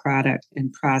digital product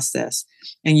and process,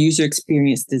 and user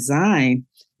experience design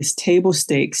is table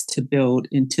stakes to build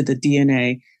into the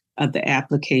DNA of the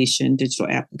application, digital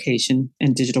application,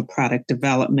 and digital product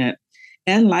development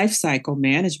and lifecycle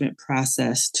management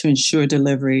process to ensure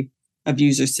delivery of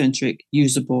user-centric,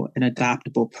 usable, and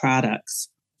adoptable products.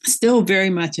 Still very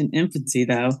much in infancy,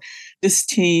 though, this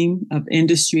team of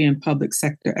industry and public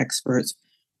sector experts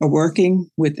are working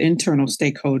with internal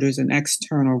stakeholders and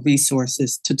external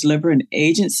resources to deliver an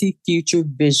agency future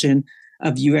vision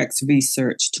of UX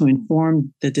research to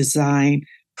inform the design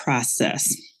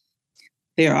process.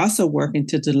 They are also working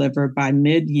to deliver by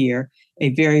mid-year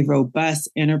a very robust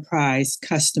enterprise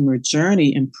customer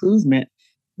journey improvement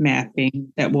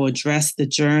mapping that will address the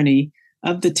journey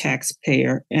of the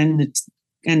taxpayer and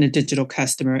the digital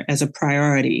customer as a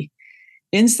priority.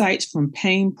 Insights from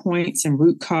pain points and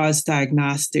root cause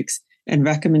diagnostics and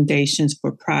recommendations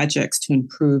for projects to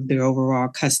improve the overall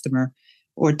customer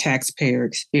or taxpayer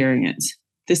experience.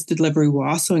 This delivery will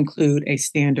also include a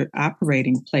standard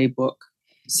operating playbook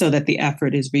so that the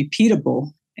effort is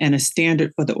repeatable and a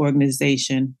standard for the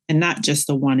organization and not just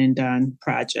a one and done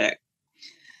project.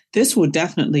 This will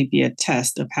definitely be a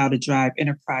test of how to drive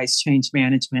enterprise change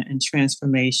management and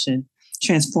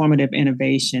transformative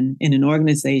innovation in an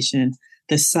organization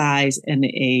the size and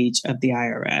the age of the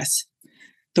IRS.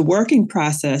 The working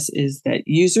process is that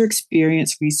user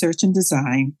experience research and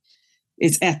design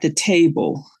is at the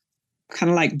table, kind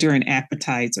of like during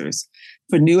appetizers,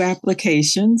 for new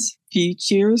applications,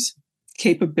 features,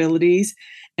 capabilities,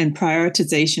 and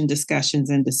prioritization discussions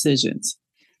and decisions.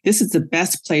 This is the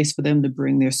best place for them to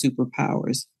bring their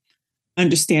superpowers.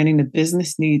 Understanding the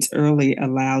business needs early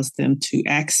allows them to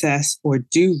access or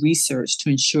do research to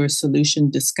ensure solution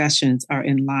discussions are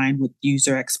in line with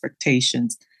user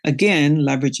expectations. Again,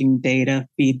 leveraging data,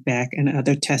 feedback, and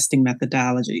other testing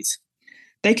methodologies.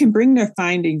 They can bring their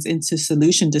findings into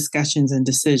solution discussions and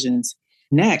decisions.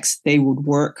 Next, they would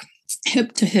work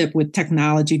hip to hip with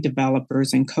technology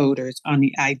developers and coders on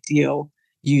the ideal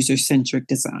user-centric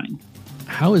design.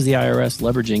 How is the IRS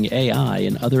leveraging AI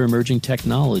and other emerging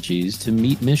technologies to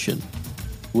meet mission?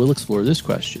 We'll explore this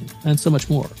question and so much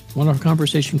more when our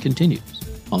conversation continues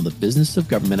on the Business of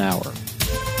Government Hour.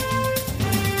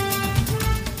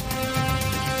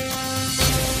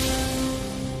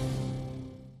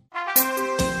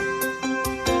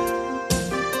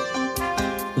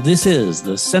 This is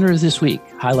the Center This Week,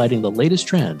 highlighting the latest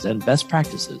trends and best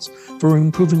practices for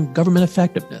improving government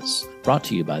effectiveness, brought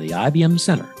to you by the IBM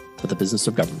Center for the Business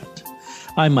of Government.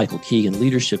 I'm Michael Keegan,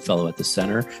 Leadership Fellow at the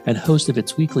Center and host of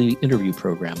its weekly interview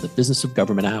program, the Business of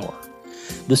Government Hour.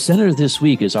 The Center This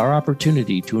Week is our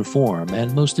opportunity to inform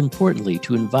and, most importantly,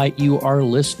 to invite you, our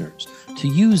listeners, to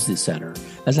use the Center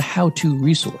as a how-to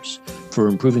resource for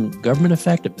improving government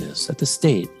effectiveness at the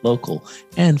state, local,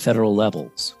 and federal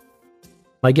levels.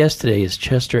 My guest today is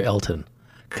Chester Elton,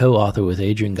 co-author with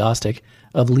Adrian Gostick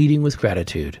of Leading with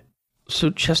Gratitude.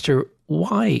 So, Chester,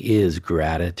 why is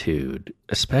gratitude,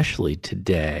 especially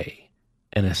today,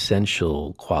 an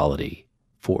essential quality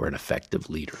for an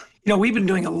effective leader? We've been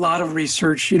doing a lot of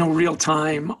research, real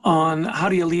time on how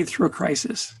do you lead through a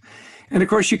crisis. And of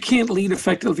course, you can't lead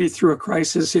effectively through a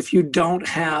crisis if you don't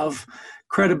have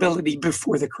credibility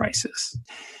before the crisis.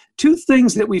 Two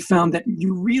things that we found that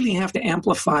you really have to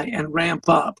amplify and ramp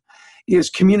up is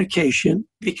communication,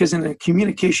 because in a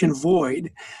communication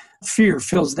void, fear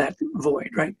fills that void,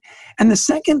 right? And the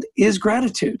second is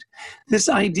gratitude. This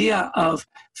idea of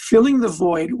filling the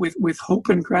void with hope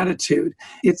and gratitude,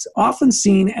 it's often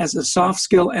seen as a soft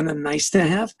skill and a nice to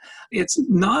have. It's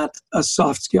not a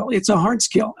soft skill, it's a hard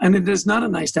skill. And it is not a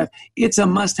nice to have, it's a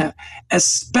must have,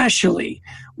 especially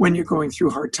when you're going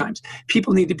through hard times.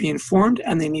 People need to be informed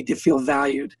and they need to feel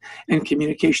valued. And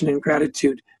communication and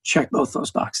gratitude check both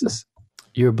those boxes.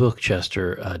 Your book,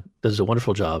 Chester, does a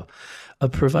wonderful job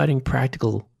of providing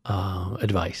practical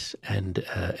advice and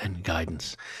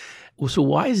guidance. So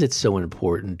why is it so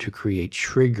important to create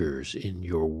triggers in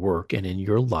your work and in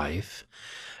your life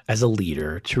as a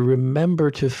leader to remember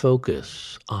to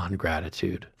focus on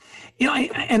gratitude?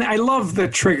 I love the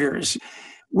triggers.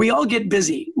 We all get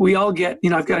busy. We all get,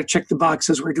 I've got to check the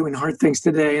boxes. We're doing hard things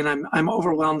today, and I'm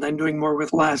overwhelmed. I'm doing more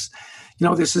with less.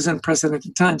 This is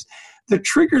unprecedented times. The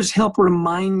triggers help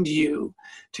remind you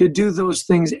to do those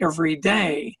things every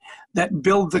day that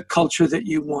build the culture that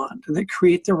you want and that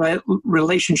create the right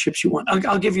relationships you want.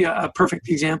 I'll give you a perfect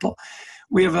example.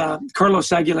 We have Carlos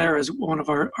Aguilera is one of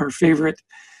our favorite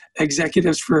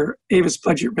executives for Avis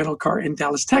Budget Rental Car in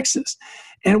Dallas, Texas.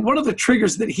 And one of the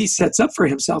triggers that he sets up for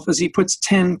himself is he puts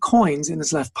 10 coins in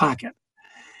his left pocket.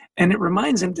 And it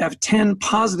reminds him to have 10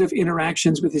 positive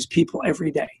interactions with his people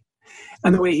every day.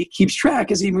 And the way he keeps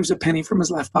track is he moves a penny from his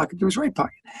left pocket to his right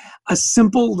pocket. A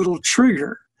simple little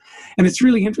trigger. And it's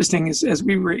really interesting as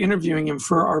we were interviewing him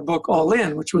for our book, All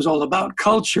In, which was all about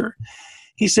culture.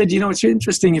 He said, it's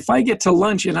interesting. If I get to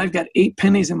lunch and I've got 8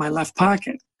 pennies in my left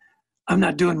pocket, I'm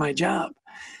not doing my job.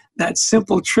 That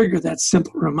simple trigger, that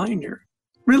simple reminder,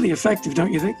 really effective,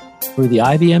 don't you think? For the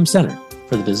IBM Center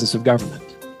for the Business of Government,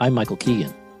 I'm Michael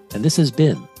Keegan, and this has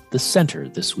been The Center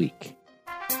This Week.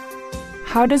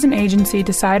 How does an agency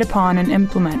decide upon and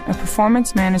implement a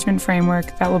performance management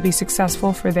framework that will be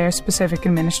successful for their specific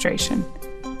administration?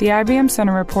 The IBM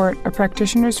Center Report, a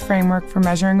practitioner's framework for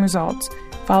measuring results,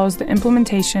 follows the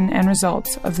implementation and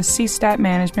results of the CSTAT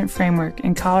management framework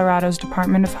in Colorado's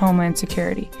Department of Homeland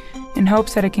Security in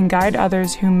hopes that it can guide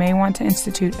others who may want to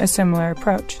institute a similar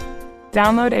approach.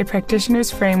 Download a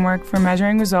practitioner's framework for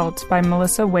measuring results by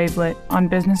Melissa Wavelet on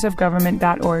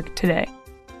businessofgovernment.org today.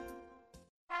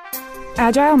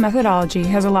 Agile methodology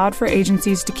has allowed for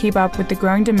agencies to keep up with the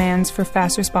growing demands for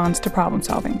fast response to problem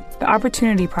solving. The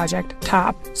Opportunity Project,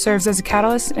 TOP, serves as a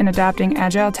catalyst in adapting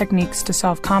agile techniques to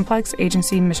solve complex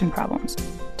agency mission problems.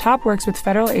 TOP works with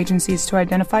federal agencies to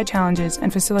identify challenges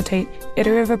and facilitate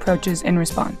iterative approaches in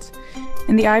response.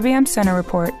 In the IBM Center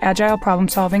Report, Agile Problem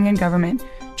Solving in Government,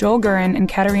 Joel Gurin and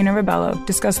Katerina Rebello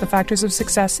discuss the factors of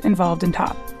success involved in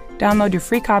TOP. Download your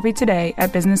free copy today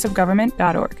at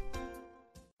businessofgovernment.org.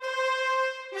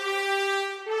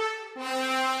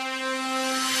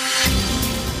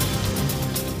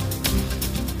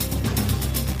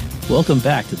 Welcome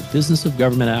back to the Business of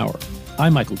Government Hour.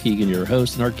 I'm Michael Keegan, your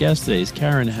host, and our guest today is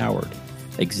Karen Howard,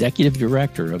 Executive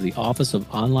Director of the Office of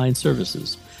Online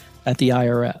Services at the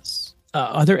IRS.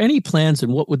 Are there any plans,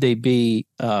 and what would they be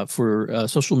for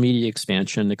social media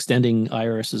expansion, extending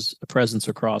IRS's presence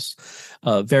across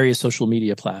various social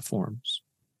media platforms?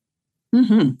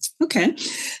 Okay.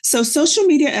 So social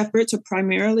media efforts are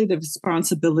primarily the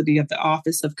responsibility of the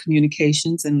Office of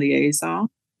Communications and Liaison.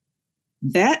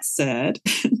 That said,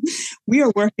 we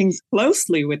are working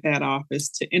closely with that office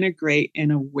to integrate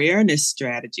an awareness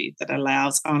strategy that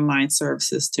allows online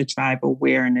services to drive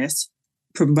awareness,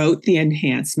 promote the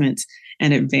enhancements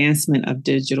and advancement of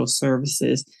digital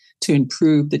services to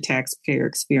improve the taxpayer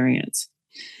experience.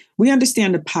 We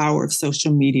understand the power of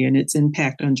social media and its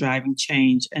impact on driving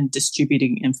change and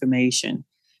distributing information.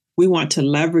 We want to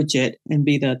leverage it and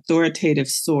be the authoritative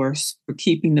source for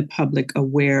keeping the public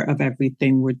aware of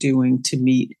everything we're doing to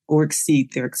meet or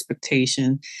exceed their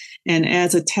expectation, and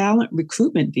as a talent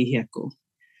recruitment vehicle.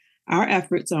 Our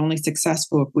efforts are only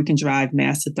successful if we can drive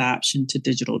mass adoption to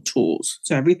digital tools.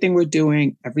 So everything we're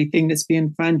doing, everything that's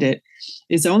being funded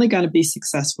is only going to be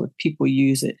successful if people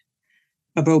use it.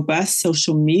 A robust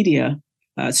social media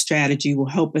strategy will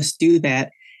help us do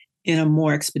that in a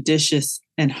more expeditious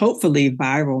and hopefully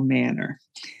viral manner.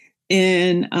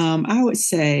 And I would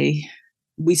say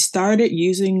we started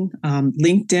using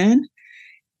LinkedIn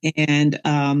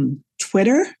and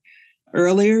Twitter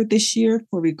earlier this year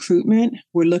for recruitment.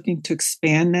 We're looking to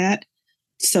expand that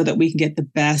so that we can get the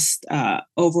best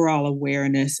overall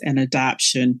awareness and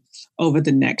adoption over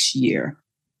the next year.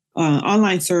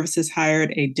 Online Services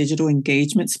hired a digital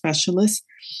engagement specialist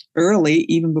early,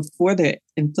 even before the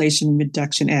Inflation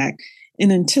Reduction Act,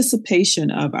 in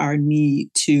anticipation of our need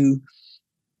to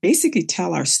basically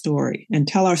tell our story and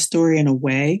tell our story in a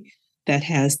way that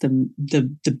has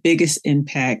the biggest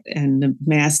impact and the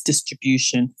mass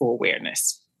distribution for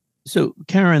awareness. So,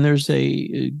 Karen, there's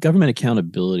a Government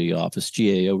Accountability Office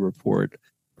GAO report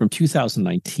from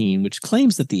 2019, which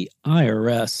claims that the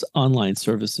IRS online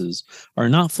services are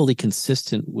not fully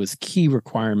consistent with key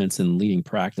requirements and leading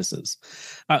practices.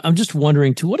 I'm just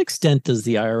wondering, to what extent does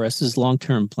the IRS's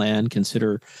long-term plan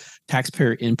consider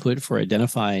taxpayer input for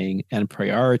identifying and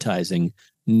prioritizing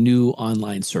new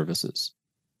online services?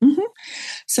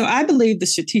 So I believe the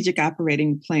strategic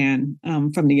operating plan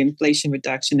from the Inflation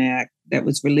Reduction Act that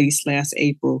was released last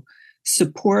April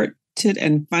support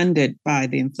and funded by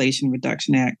the Inflation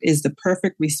Reduction Act, is the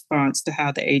perfect response to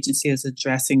how the agency is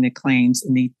addressing the claims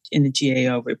in the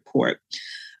GAO report.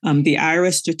 The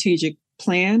IRA strategic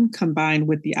plan, combined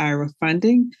with the IRA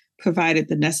funding, provided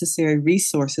the necessary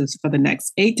resources for the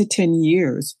next 8 to 10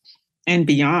 years and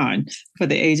beyond for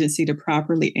the agency to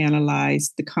properly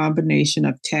analyze the combination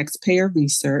of taxpayer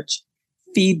research,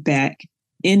 feedback,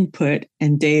 input,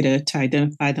 and data to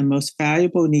identify the most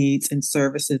valuable needs and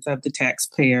services of the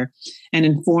taxpayer and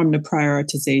inform the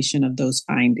prioritization of those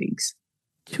findings.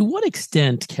 To what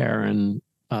extent, Karen,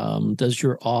 does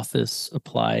your office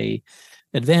apply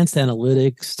advanced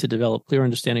analytics to develop clear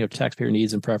understanding of taxpayer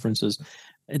needs and preferences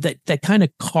that kind of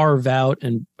carve out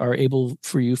and are able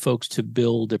for you folks to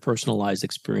build a personalized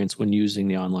experience when using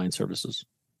the online services?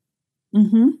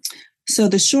 Mm-hmm. So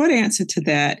the short answer to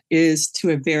that is to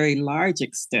a very large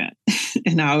extent,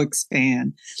 and I'll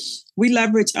expand. We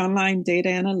leverage online data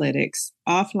analytics,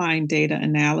 offline data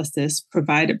analysis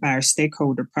provided by our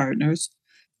stakeholder partners,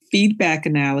 feedback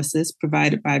analysis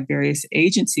provided by various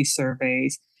agency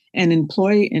surveys, and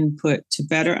employee input to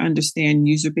better understand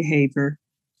user behavior,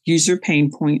 user pain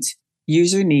points,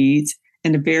 user needs,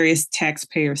 and the various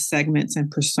taxpayer segments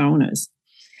and personas,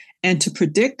 and to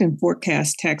predict and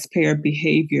forecast taxpayer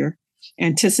behavior,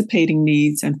 anticipating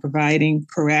needs, and providing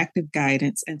proactive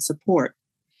guidance and support.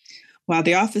 While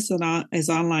the Office as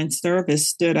Online Service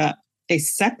stood up a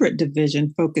separate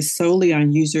division focused solely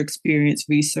on user experience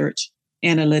research,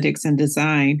 analytics, and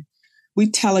design, we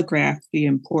telegraphed the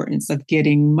importance of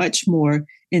getting much more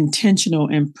intentional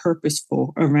and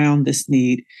purposeful around this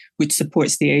need, which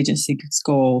supports the agency's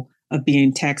goal of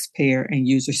being taxpayer and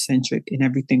user-centric in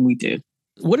everything we do.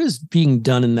 What is being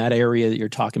done in that area that you're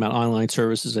talking about, online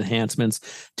services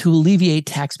enhancements, to alleviate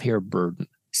taxpayer burden?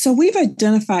 So we've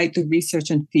identified the research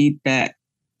and feedback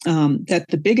that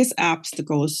the biggest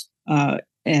obstacles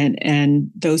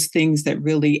and those things that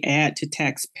really add to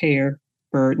taxpayer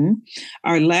burden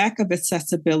are lack of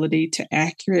accessibility to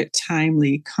accurate,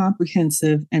 timely,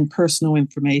 comprehensive, and personal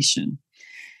information,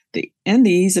 and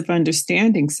the ease of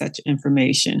understanding such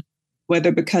information,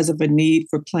 whether because of a need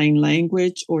for plain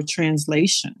language or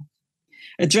translation.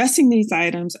 Addressing these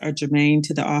items are germane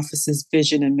to the office's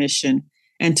vision and mission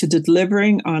and to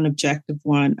delivering on Objective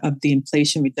 1 of the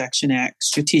Inflation Reduction Act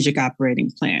Strategic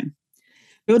Operating Plan.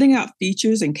 Building out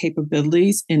features and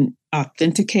capabilities in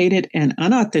authenticated and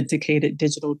unauthenticated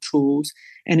digital tools,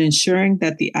 and ensuring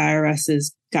that the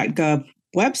IRS's .gov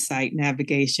website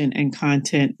navigation and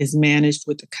content is managed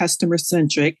with a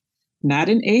customer-centric, not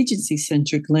an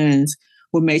agency-centric lens,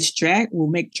 will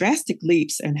make drastic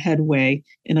leaps and headway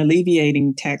in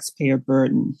alleviating taxpayer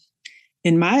burden.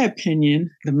 In my opinion,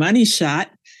 the money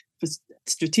shot for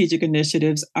strategic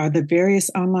initiatives are the various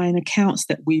online accounts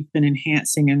that we've been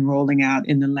enhancing and rolling out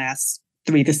in the last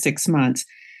 3 to 6 months.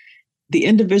 The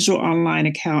individual online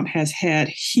account has had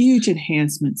huge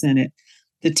enhancements in it.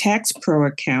 The Tax Pro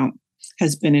account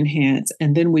has been enhanced,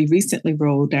 and then we recently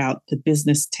rolled out the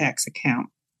business tax account.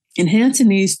 Enhancing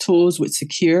these tools with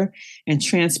secure and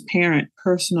transparent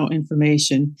personal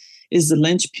information is the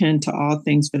linchpin to all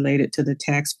things related to the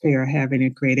taxpayer having a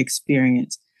great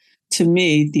experience. To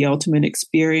me, the ultimate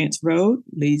experience road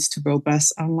leads to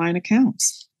robust online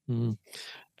accounts. Mm.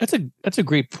 That's a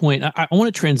great point. I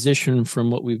want to transition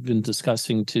from what we've been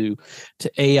discussing to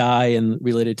AI and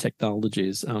related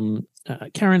technologies.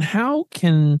 Karen, how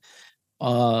can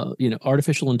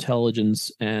artificial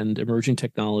intelligence and emerging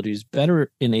technologies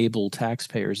better enable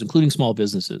taxpayers, including small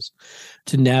businesses,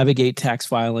 to navigate tax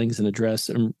filings and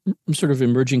address sort of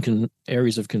emerging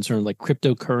areas of concern like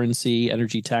cryptocurrency,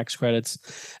 energy tax credits,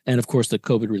 and of course the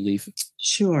COVID relief?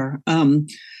 Sure.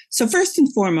 So first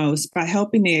and foremost, by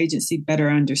helping the agency better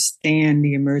understand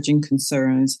the emerging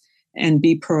concerns and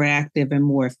be proactive and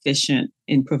more efficient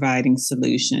in providing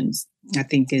solutions, I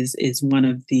think is one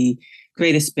of the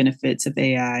greatest benefits of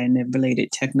AI and the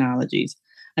related technologies.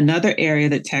 Another area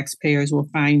that taxpayers will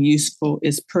find useful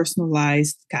is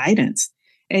personalized guidance.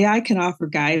 AI can offer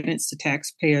guidance to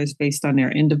taxpayers based on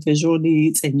their individual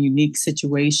needs and unique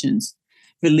situations,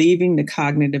 relieving the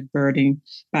cognitive burden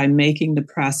by making the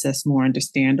process more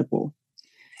understandable.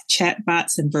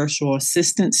 Chatbots and virtual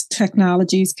assistance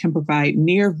technologies can provide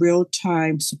near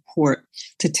real-time support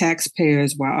to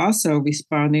taxpayers while also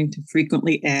responding to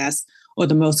frequently asked or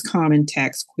the most common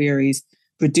tax queries,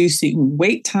 reducing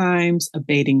wait times,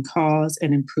 abating costs,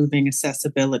 and improving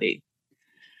accessibility.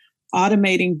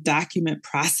 Automating document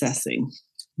processing.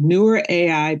 Newer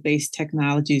AI-based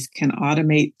technologies can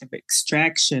automate the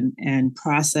extraction and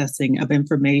processing of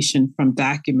information from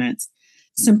documents,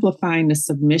 simplifying the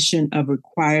submission of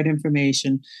required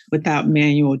information without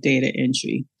manual data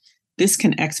entry. This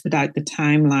can expedite the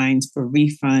timelines for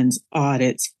refunds,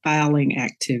 audits, filing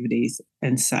activities,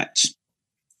 and such.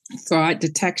 Fraud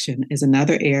detection is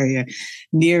another area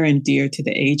near and dear to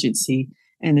the agency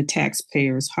and the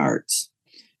taxpayers' hearts.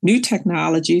 New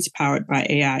technologies powered by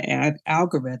AI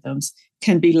algorithms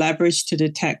can be leveraged to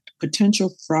detect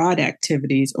potential fraud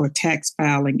activities or tax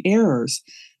filing errors,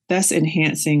 thus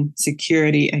enhancing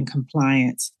security and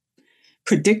compliance.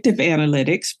 Predictive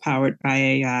analytics powered by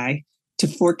AI to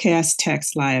forecast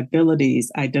tax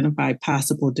liabilities, identify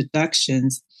possible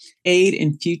deductions, aid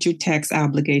in future tax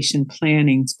obligation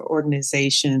planning for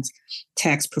organizations,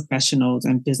 tax professionals,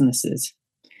 and businesses.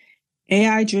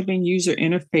 AI-driven user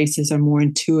interfaces are more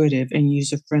intuitive and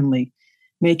user-friendly,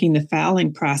 making the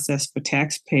filing process for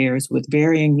taxpayers with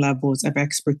varying levels of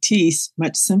expertise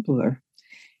much simpler.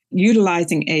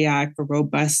 Utilizing AI for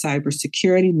robust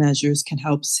cybersecurity measures can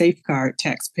help safeguard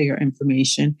taxpayer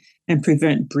information and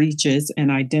prevent breaches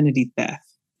and identity theft.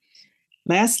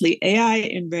 Lastly,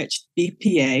 AI-enriched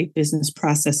BPA, business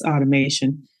process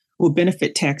automation, will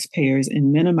benefit taxpayers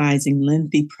in minimizing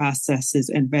lengthy processes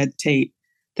and red tape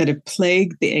that have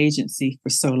plagued the agency for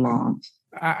so long.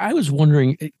 I was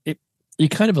wondering, you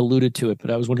kind of alluded to it, but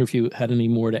I was wondering if you had any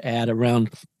more to add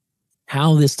around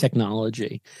how this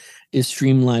technology is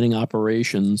streamlining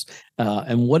operations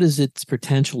and what is its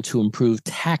potential to improve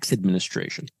tax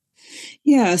administration?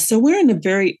 Yeah, so we're in the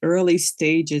very early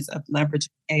stages of leveraging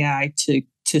AI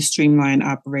to streamline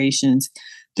operations.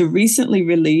 The recently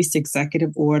released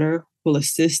executive order will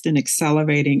assist in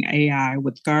accelerating AI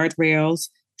with guardrails,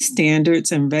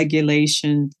 standards, and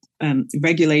regulations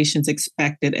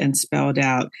expected and spelled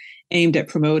out, aimed at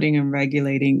promoting and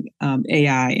regulating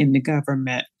AI in the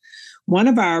government. One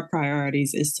of our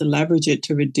priorities is to leverage it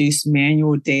to reduce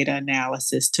manual data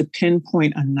analysis to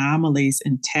pinpoint anomalies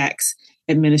in tax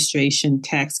administration,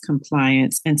 tax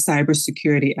compliance, and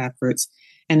cybersecurity efforts,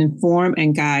 and inform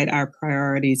and guide our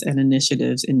priorities and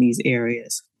initiatives in these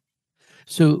areas.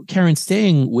 So, Karen,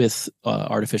 staying with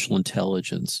artificial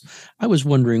intelligence, I was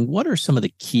wondering, what are some of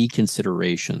the key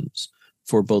considerations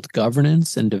for both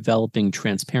governance and developing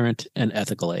transparent and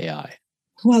ethical AI?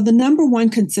 Well, the number one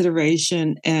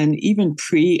consideration, and even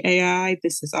pre-AI,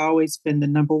 this has always been the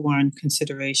number one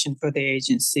consideration for the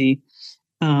agency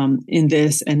in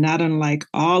this, and not unlike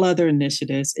all other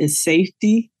initiatives, is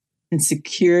safety and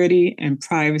security and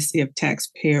privacy of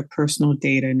taxpayer personal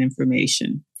data and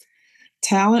information.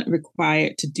 Talent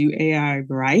required to do AI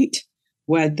right,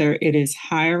 whether it is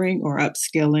hiring or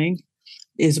upskilling,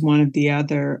 is one of the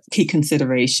other key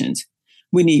considerations.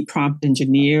 We need prompt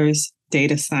engineers,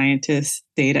 data scientists,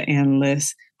 data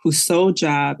analysts, whose sole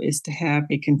job is to have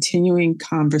a continuing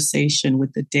conversation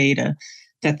with the data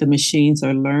that the machines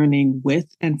are learning with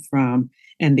and from,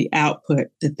 and the output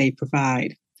that they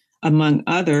provide. Among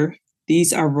other,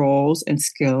 these are roles and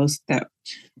skills that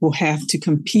we'll have to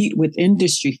compete with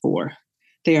industry for.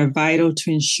 They are vital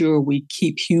to ensure we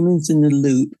keep humans in the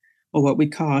loop, or what we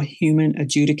call human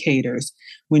adjudicators,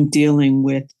 when dealing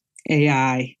with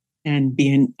AI and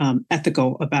being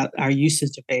ethical about our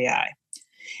usage of AI.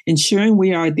 Ensuring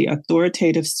we are the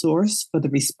authoritative source for the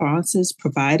responses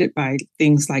provided by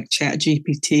things like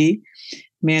ChatGPT,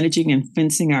 managing and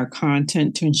fencing our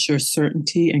content to ensure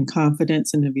certainty and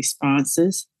confidence in the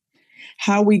responses,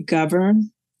 how we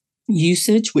govern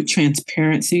usage with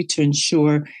transparency to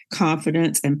ensure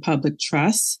confidence and public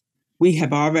trust. We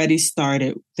have already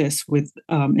started this with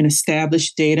an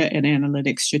established data and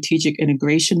analytics strategic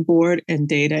integration board and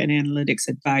data and analytics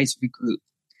advisory group.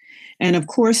 And of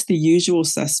course, the usual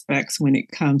suspects when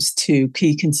it comes to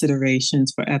key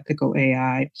considerations for ethical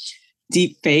AI: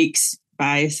 deep fakes,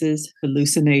 biases,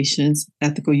 hallucinations,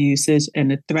 ethical usage,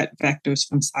 and the threat vectors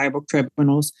from cyber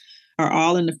criminals are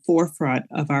all in the forefront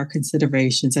of our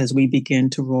considerations as we begin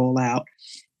to roll out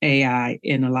AI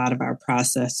in a lot of our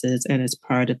processes and as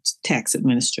part of tax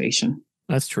administration.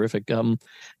 That's terrific.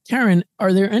 Karen,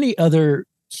 are there any other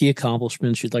key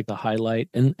accomplishments you'd like to highlight?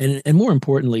 And more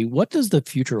importantly, what does the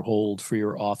future hold for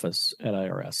your office at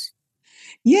IRS?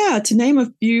 Yeah, to name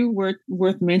a few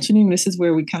worth mentioning, this is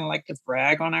where we kind of like to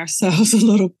brag on ourselves a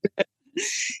little bit.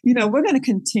 We're going to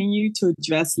continue to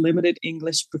address limited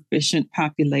English proficient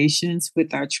populations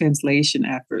with our translation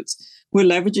efforts. We're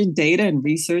leveraging data and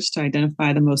research to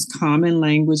identify the most common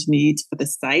language needs for the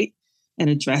site and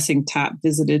addressing top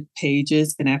visited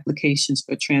pages and applications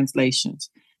for translations.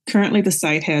 Currently, the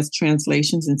site has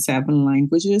translations in 7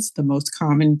 languages, the most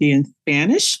common being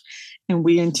Spanish, and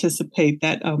we anticipate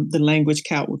that the language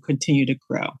count will continue to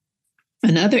grow.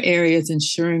 Another area is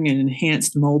ensuring an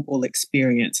enhanced mobile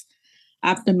experience.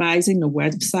 Optimizing the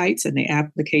websites and the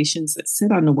applications that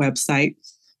sit on the website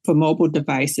for mobile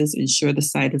devices, ensure the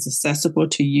site is accessible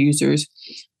to users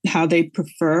how they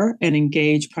prefer and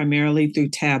engage primarily through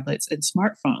tablets and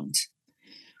smartphones.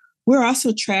 We're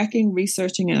also tracking,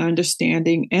 researching, and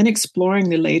understanding and exploring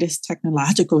the latest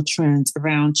technological trends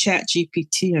around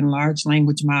ChatGPT and large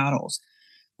language models,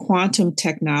 quantum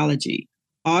technology,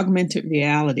 augmented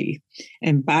reality,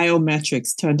 and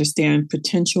biometrics to understand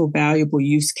potential valuable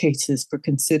use cases for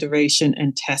consideration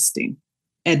and testing.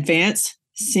 Advanced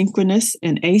synchronous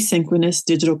and asynchronous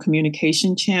digital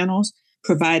communication channels,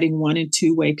 providing one- and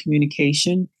two-way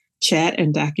communication, chat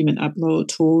and document upload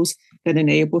tools that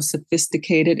enable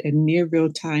sophisticated and near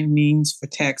real-time means for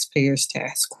taxpayers to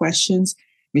ask questions,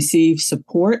 receive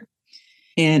support,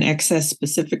 and access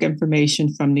specific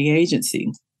information from the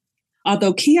agency.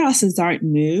 Although kiosks aren't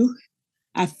new,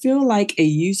 I feel like a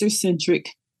user-centric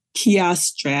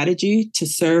kiosk strategy to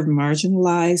serve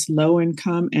marginalized,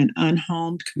 low-income, and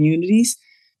unhomed communities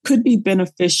could be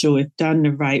beneficial if done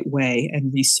the right way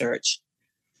and researched.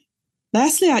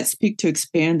 Lastly, I'd speak to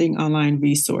expanding online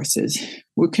resources.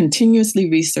 We're continuously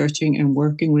researching and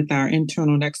working with our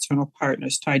internal and external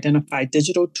partners to identify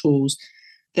digital tools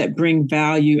that bring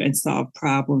value and solve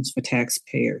problems for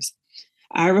taxpayers.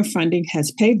 IRA funding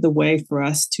has paved the way for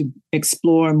us to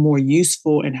explore more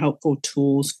useful and helpful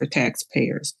tools for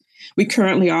taxpayers. We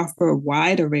currently offer a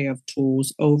wide array of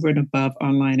tools over and above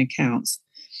online accounts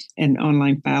and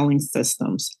online filing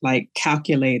systems like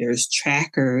calculators,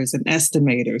 trackers, and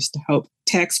estimators to help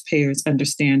taxpayers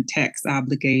understand tax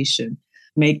obligation,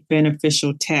 make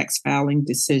beneficial tax filing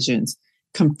decisions,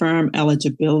 confirm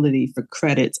eligibility for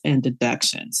credits and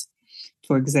deductions.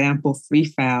 For example, Free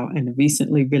File and the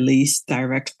recently released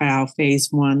Direct File Phase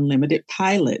 1 limited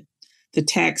pilot,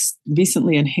 the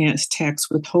recently enhanced tax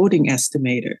withholding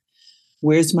estimator,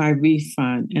 Where's My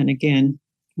Refund, and again,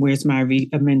 Where's My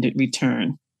Amended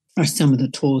Return, are some of the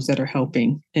tools that are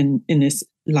helping in this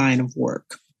line of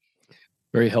work.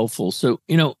 Very helpful. So,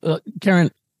 Karen,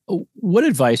 what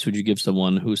advice would you give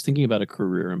someone who's thinking about a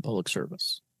career in public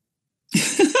service?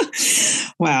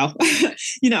 Wow.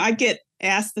 I get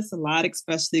asked this a lot,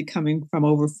 especially coming from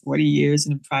over 40 years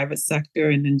in the private sector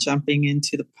and then jumping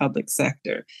into the public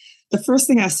sector. The first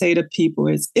thing I say to people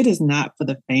is it is not for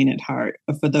the faint at heart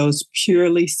or for those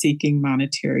purely seeking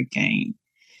monetary gain.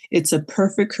 It's a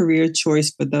perfect career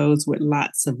choice for those with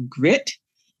lots of grit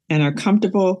and are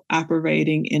comfortable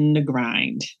operating in the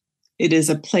grind. It is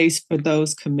a place for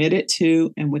those committed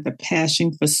to and with a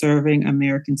passion for serving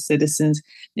American citizens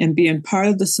and being part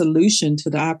of the solution to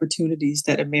the opportunities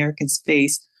that Americans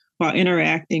face while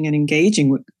interacting and engaging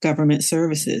with government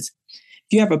services.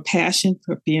 If you have a passion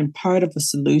for being part of a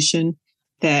solution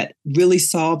that really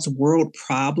solves world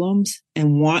problems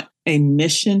and want a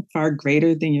mission far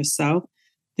greater than yourself,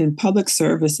 then public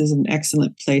service is an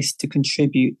excellent place to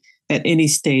contribute at any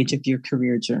stage of your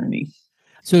career journey.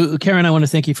 So, Karen, I want to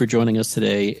thank you for joining us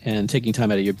today and taking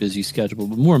time out of your busy schedule.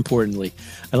 But more importantly,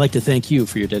 I'd like to thank you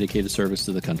for your dedicated service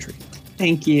to the country.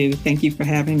 Thank you. Thank you for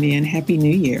having me, and Happy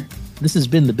New Year. This has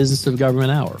been the Business of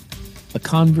Government Hour, a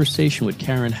conversation with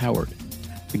Karen Howard,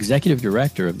 Executive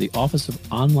Director of the Office of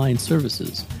Online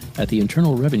Services at the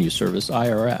Internal Revenue Service,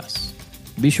 IRS.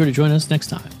 Be sure to join us next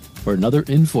time for another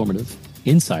informative,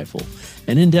 insightful,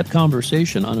 and in-depth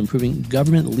conversation on improving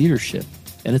government leadership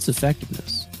and its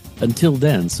effectiveness. Until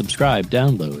then, subscribe,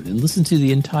 download, and listen to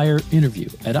the entire interview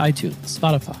at iTunes,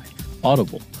 Spotify,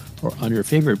 Audible, or on your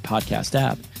favorite podcast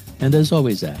app, and as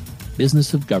always at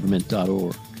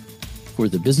businessofgovernment.org. For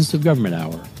the Business of Government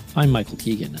Hour, I'm Michael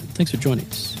Keegan, and thanks for joining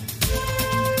us.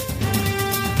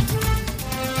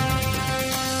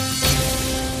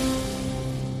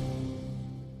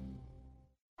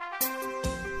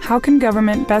 How can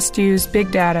government best use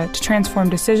big data to transform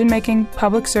decision-making,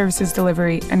 public services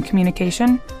delivery, and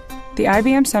communication? The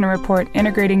IBM Center report,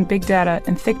 Integrating Big Data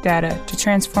and Thick Data to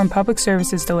Transform Public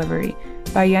Services Delivery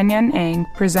by Yan Ang,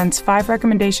 presents 5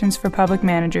 recommendations for public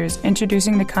managers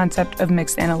introducing the concept of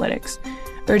mixed analytics,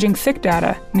 urging thick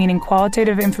data, meaning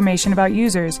qualitative information about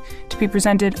users, to be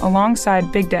presented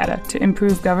alongside big data to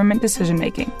improve government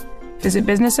decision-making. Visit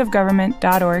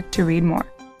businessofgovernment.org to read more.